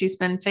is what she's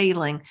been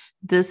feeling.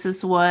 This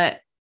is what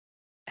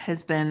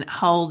has been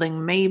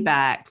holding me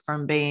back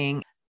from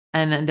being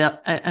an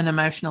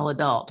emotional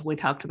adult. We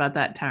talked about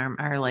that term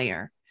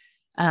earlier.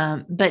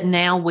 But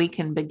now we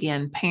can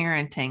begin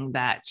parenting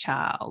that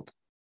child.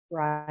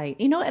 Right.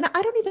 And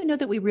I don't even know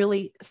that we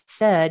really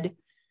said,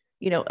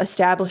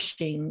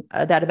 establishing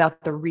that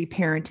about the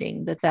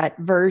reparenting, that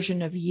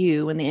version of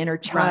you and the inner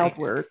child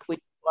work, which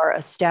are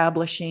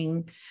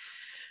establishing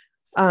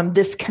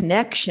this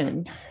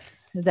connection,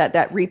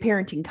 that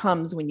reparenting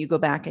comes when you go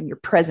back and you're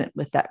present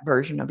with that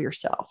version of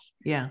yourself.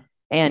 Yeah.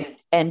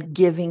 And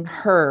giving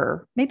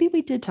her, maybe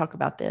we did talk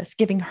about this,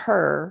 giving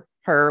her,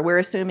 we're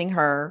assuming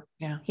her,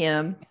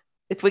 him,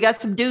 if we got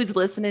some dudes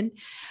listening,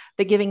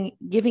 but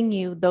giving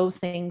you those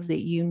things that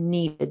you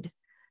needed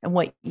and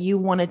what you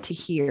wanted to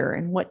hear,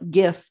 and what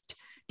gift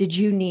did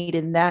you need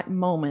in that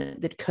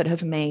moment that could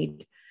have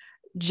made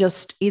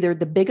just either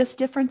the biggest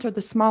difference or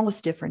the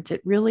smallest difference.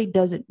 It really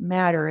doesn't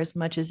matter as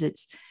much as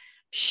it's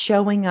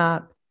showing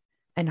up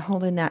and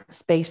holding that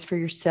space for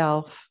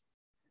yourself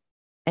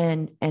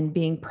and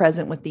being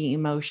present with the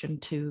emotion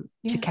to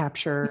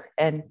capture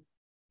and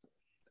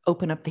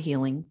open up the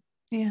healing.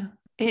 Yeah.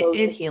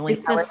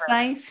 It's a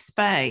safe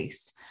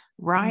space.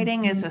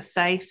 Writing is a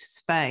safe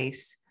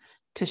space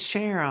to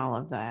share all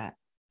of that.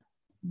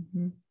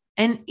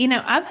 And,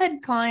 I've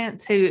had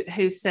clients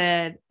who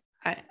said,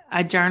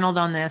 I journaled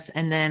on this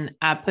and then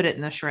I put it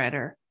in the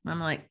shredder. I'm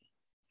like,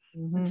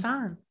 it's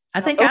fine.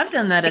 I think I've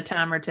done that a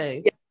time or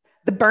two. Yeah.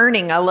 The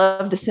burning. I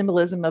love the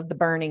symbolism of the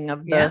burning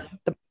of the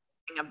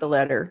burning of the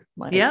letter.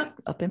 Like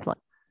up in flame.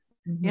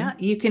 Yeah.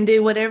 You can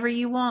do whatever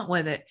you want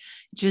with it.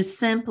 Just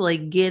simply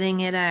getting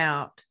it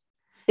out.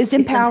 It's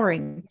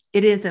empowering.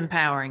 It is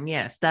empowering.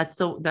 Yes. That's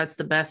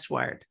the best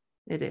word.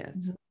 It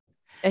is.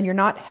 And you're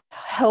not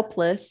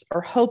helpless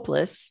or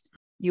hopeless.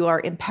 You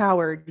are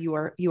empowered. You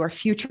are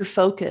future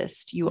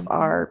focused. You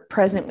are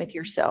present with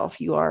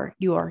yourself. You are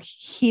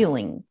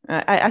healing.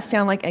 I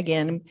sound like,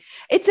 again,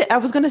 I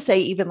was going to say,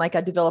 even like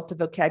I developed a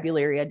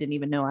vocabulary I didn't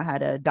even know I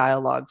had a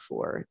dialogue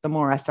for. The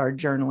more I started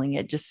journaling,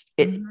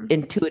 it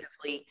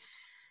intuitively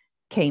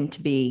came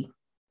to be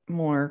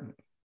more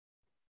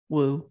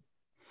woo.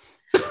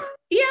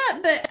 Yeah.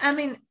 But I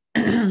mean,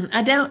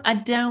 I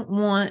don't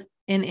want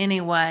in any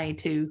way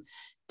to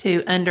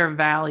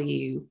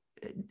undervalue,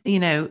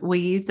 we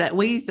use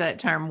that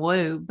term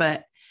woo,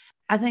 but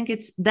I think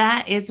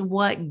that is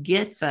what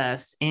gets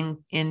us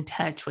in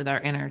touch with our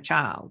inner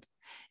child.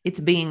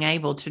 It's being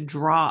able to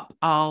drop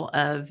all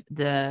of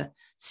the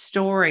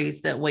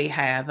stories that we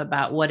have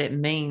about what it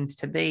means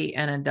to be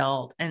an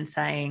adult and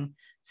saying,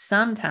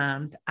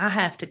 sometimes I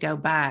have to go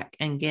back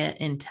and get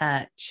in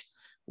touch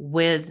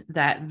with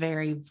that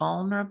very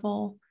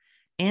vulnerable,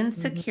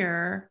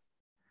 insecure,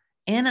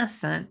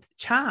 innocent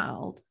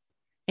child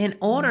in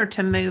order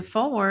to move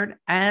forward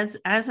as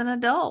an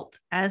adult,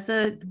 as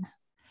a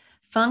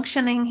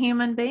functioning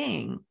human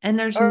being. And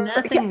there's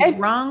nothing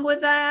wrong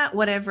with that,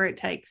 whatever it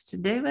takes to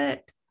do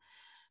it.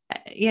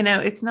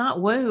 It's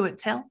not woo,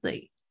 it's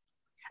healthy.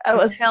 I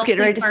was healthy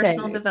getting ready to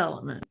personal say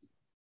development.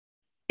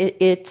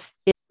 it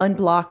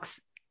unblocks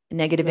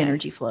negative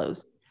energy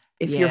flows.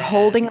 If you're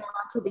holding on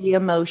to the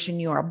emotion,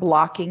 you are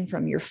blocking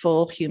from your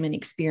full human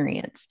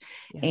experience.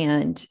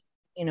 And,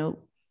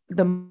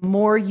 the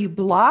more you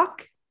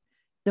block,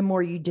 the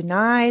more you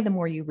deny, the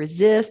more you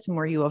resist, the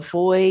more you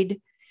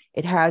avoid,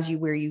 it has you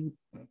where you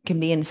can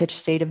be in such a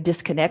state of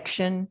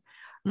disconnection,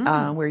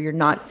 where you're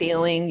not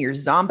feeling, you're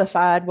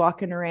zombified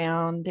walking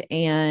around,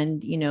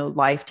 and,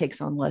 life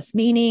takes on less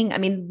meaning. I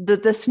mean,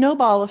 the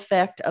snowball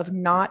effect of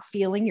not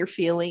feeling your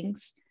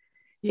feelings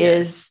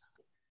is,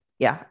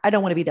 I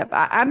don't want to be that.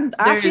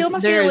 I feel my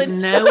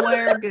feelings. There's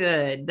nowhere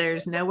good.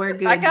 There's nowhere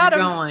good you're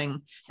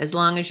going as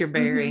long as you're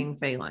burying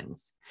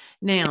feelings.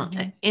 Now,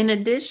 in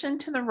addition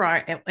to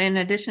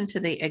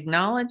the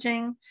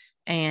acknowledging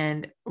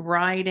and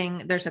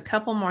writing, there's a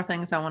couple more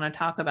things I want to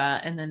talk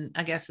about, and then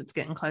I guess it's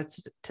getting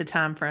close to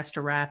time for us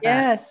to wrap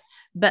up.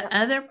 But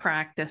other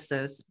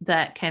practices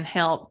that can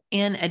help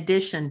in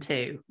addition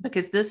to,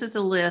 because this is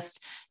a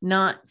list,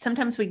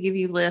 sometimes we give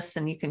you lists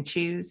and you can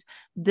choose.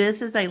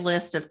 This is a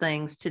list of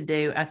things to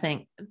do. I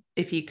think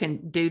if you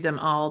can do them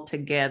all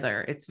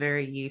together, it's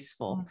very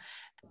useful.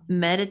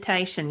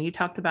 Meditation, you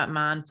talked about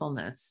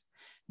mindfulness.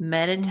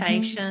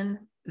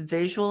 Meditation,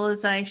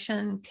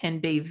 visualization can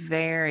be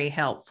very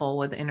helpful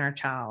with inner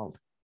child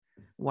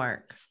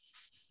work.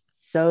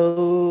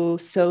 So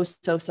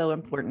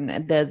important.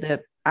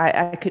 And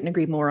I couldn't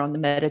agree more on the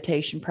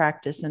meditation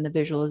practice and the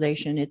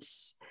visualization.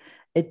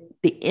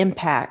 The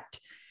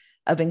impact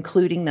of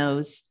including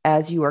those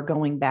as you are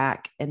going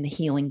back, and the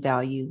healing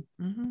value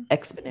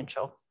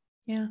exponential.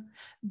 Yeah.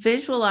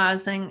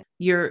 Visualizing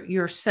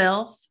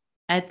yourself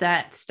at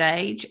that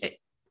stage,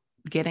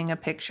 getting a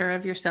picture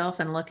of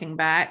yourself and looking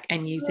back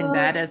and using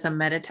that as a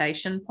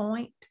meditation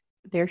point.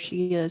 There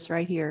she is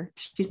right here.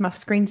 She's my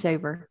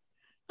screensaver.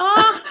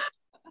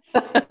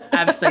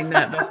 I've seen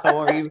that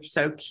before. You're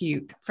so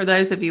cute. For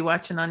those of you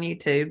watching on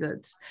YouTube,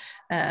 that's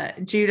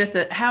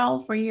Judith. How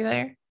old were you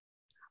there?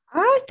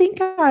 I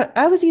think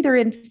I was either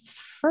in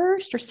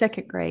first or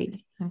second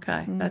grade.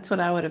 Okay. That's what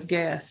I would have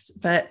guessed.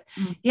 But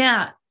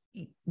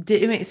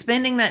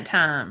spending that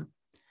time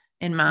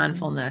in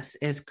mindfulness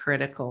is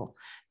critical.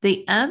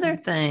 The other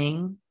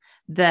thing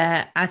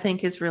that I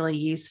think is really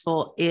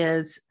useful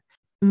is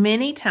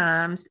many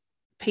times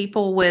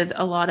people with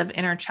a lot of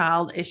inner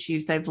child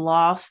issues, they've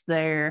lost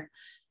their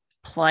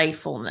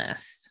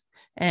playfulness.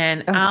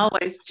 And I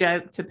always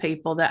joke to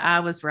people that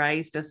I was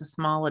raised as a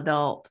small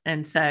adult.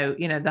 And so,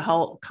 the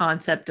whole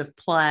concept of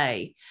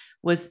play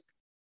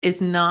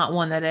is not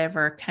one that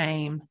ever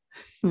came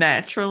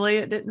naturally.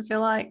 It didn't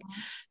feel like.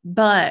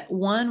 But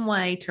one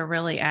way to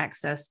really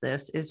access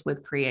this is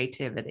with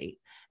creativity.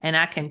 And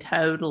I can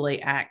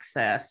totally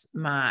access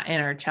my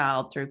inner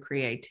child through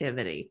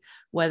creativity,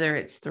 whether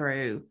it's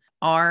through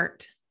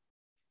art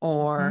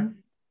or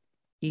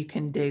you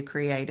can do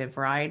creative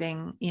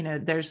writing.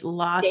 There's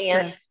lots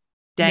of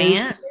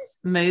dance,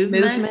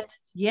 movement.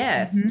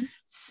 Yes.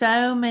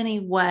 So many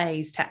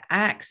ways to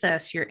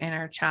access your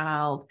inner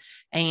child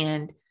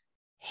and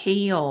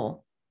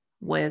heal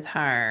with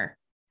her.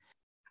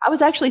 I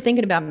was actually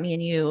thinking about me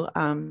and you.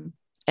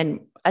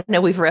 And I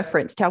know we've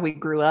referenced how we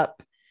grew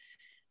up,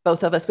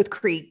 both of us, with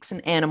creeks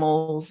and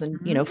animals and,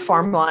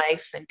 farm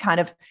life, and kind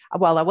of,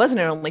 while I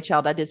wasn't an only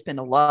child, I did spend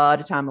a lot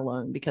of time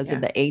alone because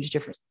of the age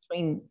difference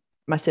between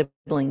my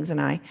siblings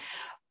and I.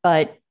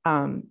 But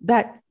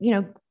that,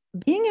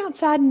 being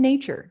outside in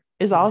nature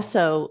is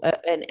also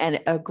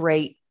a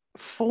great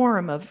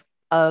form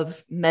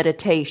of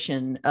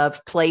meditation,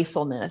 of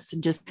playfulness,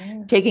 and just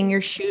taking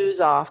your shoes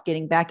off,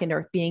 getting back into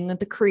earth, being with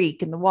the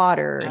creek and the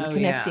water, and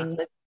connecting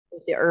with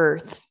the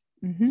earth.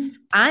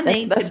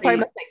 That's probably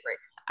my favorite.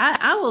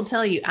 I will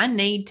tell you, I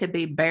need to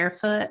be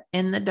barefoot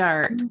in the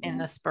dirt in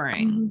the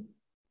spring.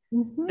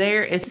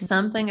 There is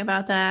something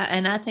about that.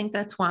 And I think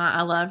that's why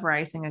I love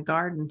raising a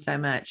garden so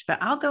much. But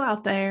I'll go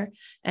out there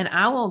and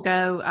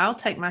I'll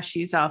take my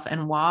shoes off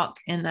and walk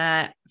in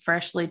that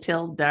freshly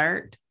tilled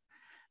dirt.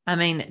 I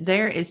mean,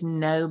 there is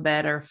no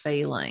better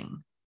feeling.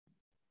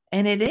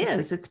 And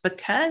it's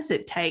because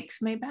it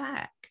takes me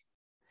back.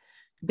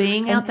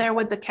 Being out there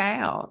with the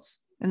cows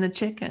and the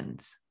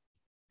chickens.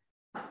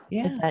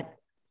 Yeah. That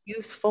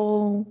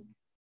youthful.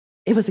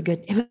 It was a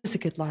good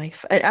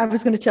life. I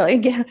was going to tell you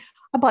again,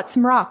 I bought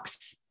some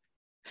rocks.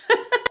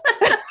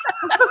 I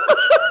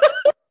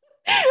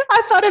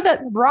thought of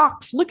that,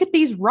 rocks. Look at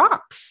these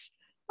rocks.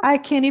 I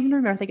can't even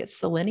remember. I think it's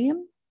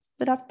selenium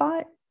that I've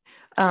bought.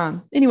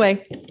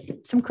 Anyway,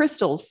 some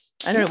crystals.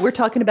 I don't know. We're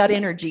talking about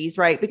energies,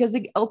 right? Because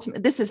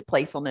this is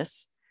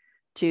playfulness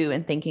too,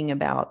 and thinking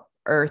about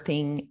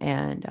earthing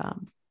and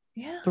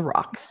the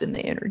rocks and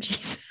the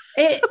energies.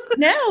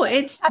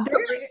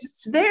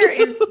 There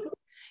is,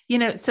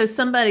 so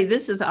somebody,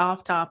 this is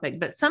off topic,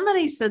 but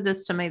somebody said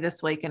this to me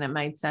this week and it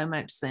made so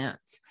much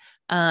sense.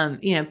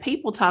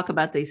 People talk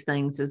about these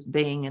things as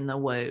being in the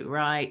woo,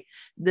 right?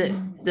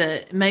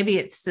 Maybe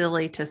it's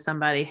silly to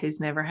somebody who's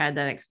never had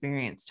that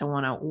experience to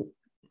want to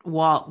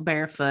walk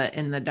barefoot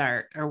in the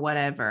dirt or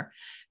whatever.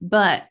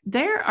 But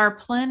there are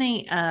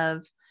plenty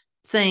of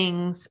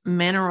things,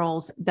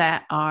 minerals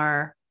that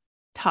are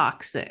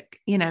toxic.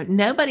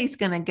 Nobody's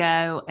going to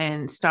go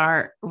and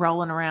start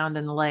rolling around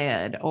in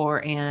lead or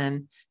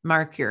in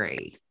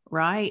mercury,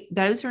 right?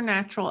 Those are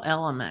natural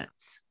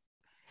elements.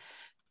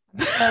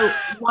 So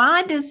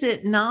why does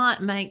it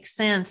not make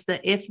sense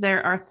that if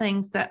there are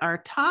things that are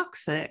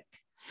toxic,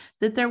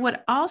 that there would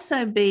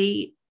also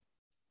be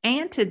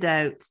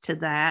antidotes to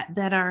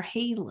that are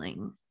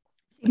healing?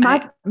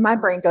 My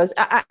brain goes,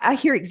 I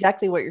hear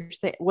exactly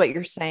what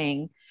you're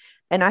saying.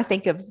 And I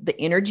think of the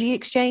energy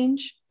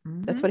exchange.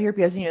 Mm-hmm. That's what I hear,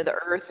 because, the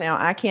earth, now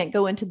I can't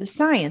go into the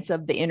science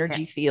of the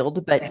energy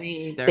field, but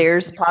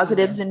there's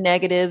positives and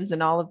negatives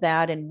and all of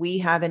that. And we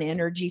have an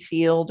energy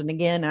field. And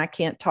again, I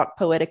can't talk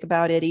poetic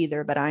about it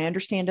either, but I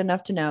understand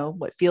enough to know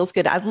what feels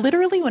good. I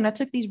literally, when I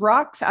took these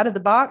rocks out of the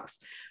box,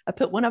 I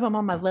put one of them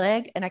on my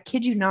leg, and I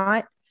kid you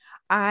not,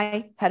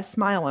 I had a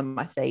smile on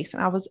my face,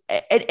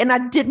 and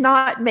I did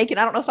not make it.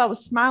 I don't know if I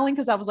was smiling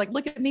because I was like,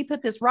 look at me,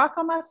 put this rock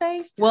on my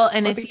face. Well,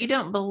 and if you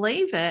don't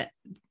believe it,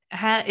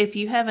 if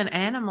you have an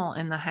animal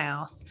in the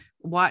house,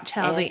 watch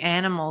how the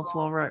animals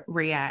will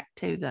react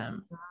to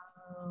them.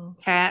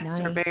 Cats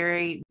are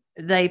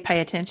they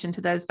pay attention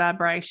to those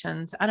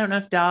vibrations. I don't know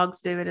if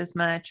dogs do it as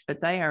much, but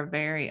they are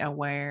very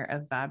aware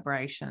of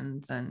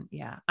vibrations. And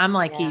I'm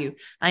like you.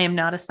 I am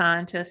not a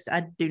scientist.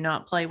 I do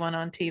not play one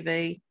on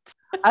TV.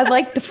 I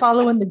like to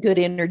follow in the good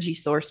energy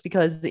source,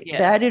 because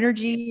bad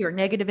energy or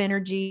negative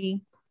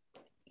energy,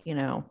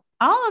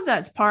 all of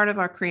that's part of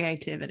our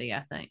creativity. I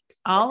think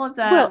all of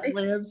that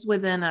lives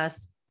within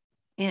us,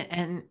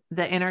 and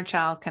the inner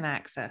child can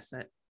access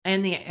it,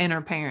 and the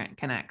inner parent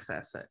can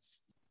access it.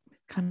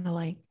 Kind of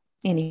like,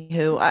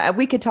 anywho,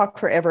 we could talk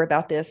forever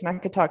about this, and I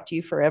could talk to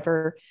you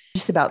forever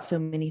just about so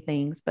many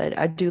things, but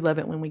I do love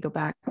it when we go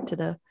back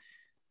to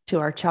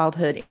our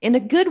childhood in a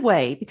good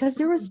way, because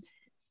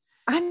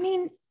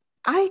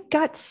I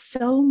got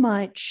so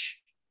much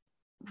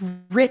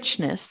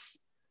richness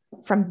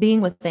from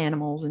being with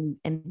animals and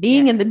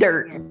being in the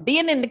dirt and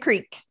being in the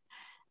creek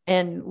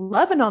and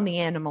loving on the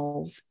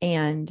animals.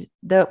 And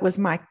that was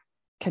my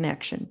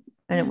connection.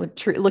 And it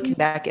would, looking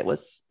back, it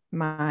was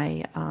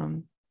my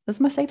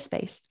safe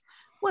space.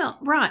 Well,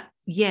 right.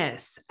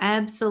 Yes,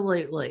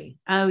 absolutely.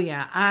 Oh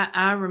yeah.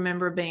 I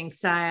remember being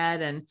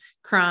sad and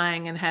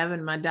crying and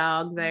having my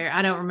dog there.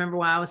 I don't remember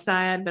why I was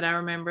sad, but I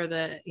remember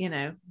that,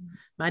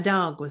 my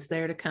dog was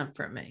there to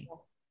comfort me.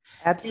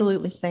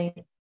 Absolutely. Same.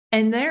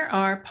 And there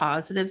are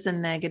positives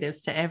and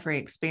negatives to every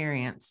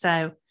experience.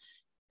 So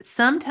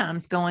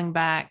sometimes going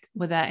back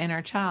with that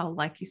inner child,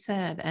 like you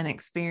said, and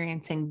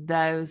experiencing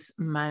those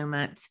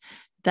moments,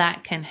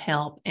 that can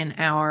help in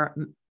our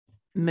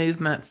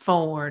movement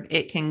forward.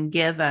 It can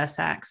give us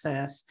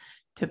access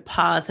to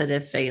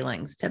positive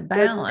feelings, to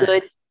balance.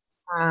 Good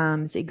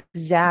times.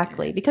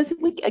 Exactly. Yes. Because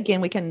we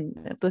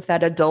can, with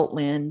that adult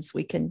lens,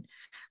 we can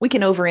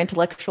over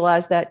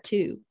intellectualize that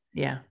too.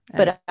 Yeah.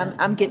 But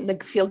I'm getting the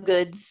feel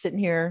good sitting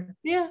here.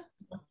 Yeah.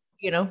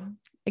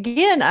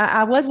 Again,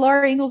 I was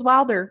Laura Ingalls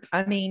Wilder.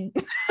 I mean,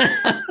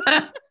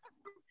 half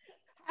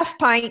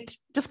pint,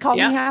 just call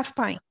me half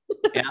pint.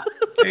 Yeah.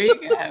 There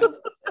you go.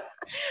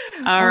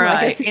 All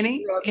right.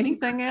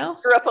 Anything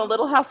else? Grew up a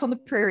Little House on the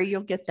Prairie.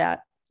 You'll get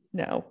that.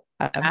 No,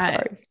 I'm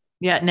sorry.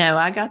 Yeah, no,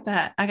 I got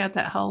that. I got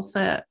that whole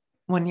set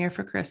one year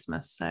for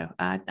Christmas. So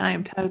I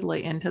am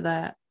totally into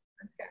that.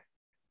 Okay.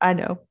 I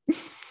know.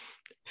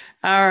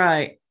 All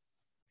right.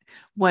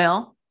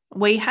 Well,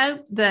 we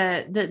hope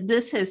that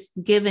this has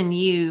given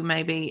you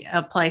maybe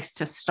a place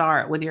to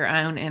start with your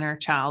own inner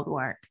child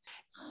work.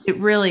 It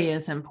really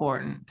is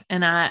important.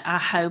 And I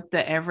hope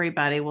that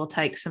everybody will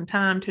take some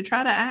time to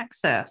try to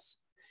access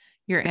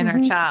your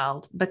inner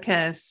child,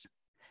 because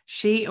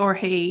she or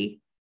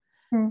he,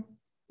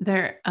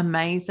 they're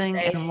amazing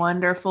and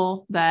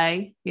wonderful.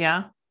 And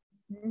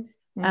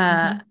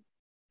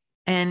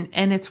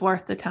it's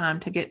worth the time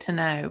to get to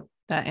know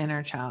that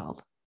inner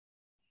child.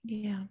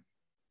 Yeah.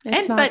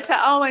 But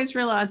to always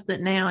realize that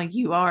now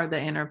you are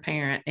the inner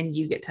parent and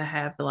you get to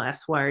have the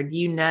last word.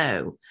 You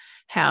know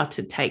how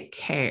to take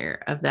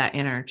care of that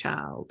inner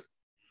child.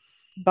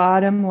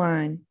 Bottom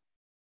line,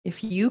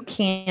 if you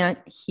can't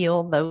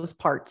heal those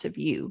parts of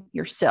you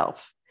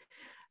yourself,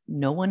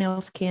 no one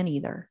else can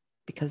either,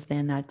 because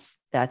then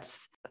that's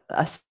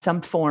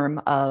some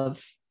form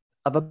of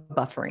a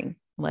buffering,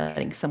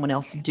 letting someone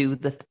else do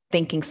the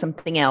thinking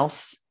something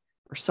else,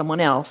 or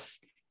someone else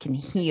can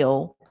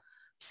heal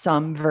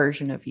some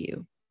version of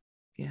you.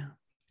 Yeah.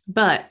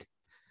 But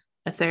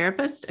a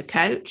therapist, a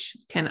coach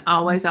can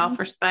always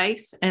offer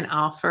space and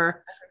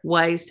offer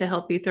ways to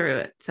help you through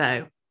it.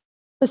 So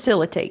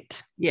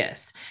facilitate.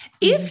 Yes.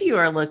 If you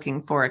are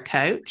looking for a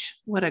coach,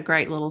 what a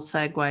great little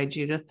segue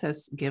Judith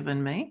has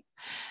given me,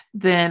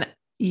 then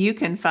you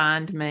can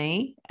find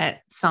me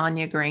at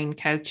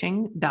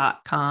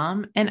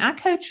sonyagreencoaching.com. And I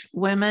coach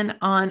women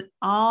on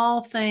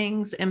all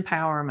things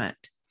empowerment,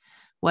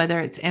 whether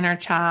it's inner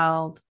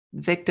child,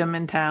 victim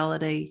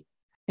mentality,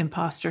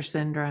 imposter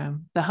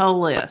syndrome, the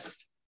whole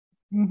list.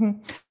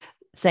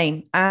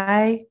 Same.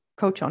 I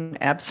coach on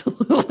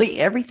absolutely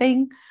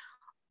everything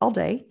all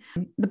day,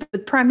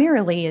 but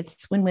primarily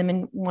it's when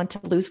women want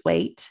to lose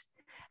weight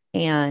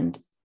And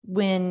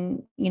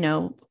when,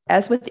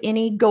 as with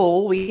any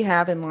goal we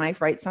have in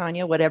life, right,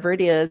 Sonya, whatever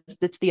it is,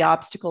 it's the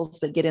obstacles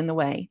that get in the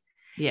way.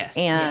 Yes.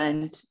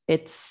 And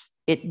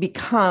it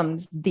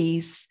becomes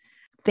these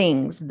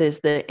things,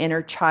 the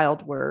inner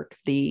child work,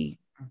 the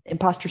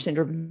imposter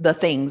syndrome, the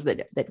things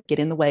that get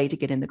in the way to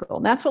get in the goal.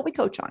 And that's what we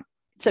coach on.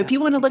 So if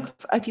you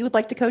would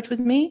like to coach with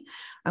me,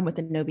 I'm with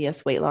the No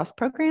BS weight loss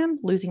program,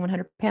 Losing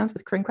 100 Pounds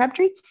with Corinne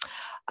Crabtree.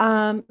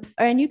 And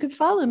you can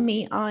follow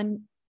me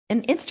on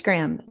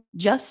Instagram,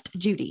 Just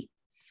Judy,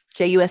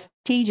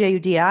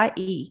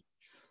 JustJudie.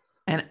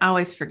 And I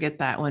always forget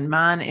that one.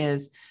 Mine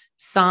is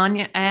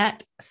Sonya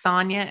at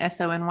Sonya,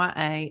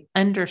 SONYA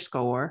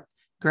 _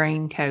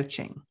 green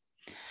coaching.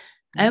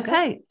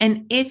 Okay.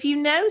 And if you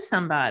know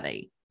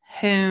somebody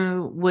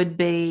who would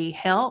be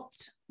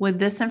helped with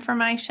this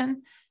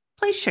information,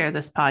 please share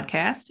this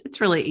podcast.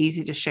 It's really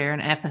easy to share an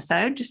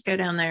episode. Just go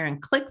down there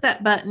and click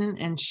that button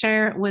and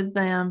share it with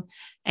them.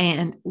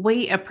 And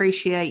we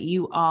appreciate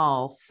you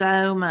all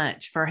so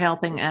much for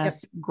helping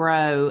us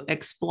grow,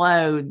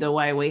 explode the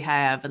way we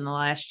have in the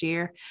last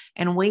year.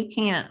 And we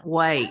can't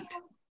wait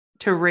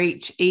to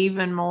reach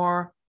even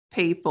more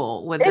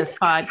people with this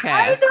podcast.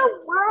 Kind of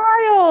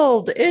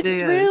wild.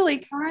 It's really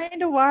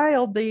kind of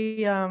wild.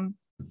 The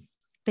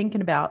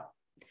thinking about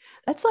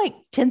that's like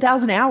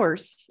 10,000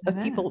 hours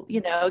of people,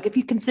 if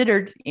you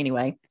considered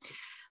anyway,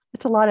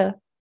 it's a lot of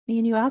me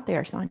and you out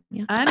there, Sonya.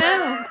 I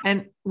know.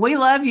 And we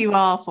love you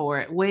all for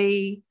it.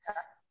 We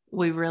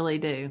really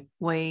do.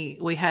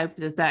 We hope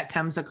that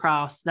comes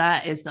across.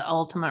 That is the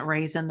ultimate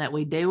reason that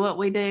we do what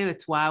we do.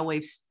 It's why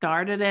we've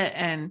started it.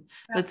 And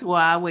that's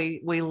why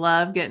we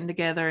love getting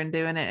together and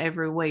doing it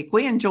every week.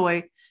 We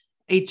enjoy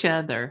each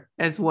other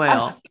as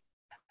well.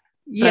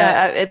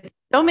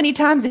 So many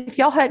times, if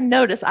y'all hadn't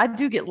noticed, I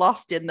do get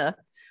lost in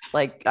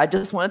I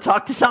just want to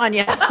talk to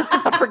Sonya.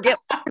 I forget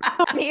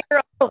I'm here.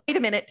 Oh, wait a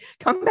minute.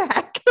 Come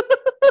back.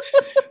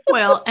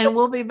 Well, and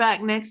we'll be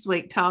back next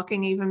week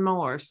talking even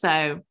more.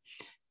 So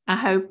I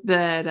hope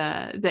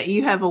that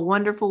you have a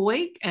wonderful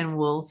week, and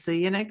we'll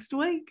see you next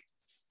week.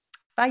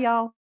 Bye,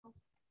 y'all.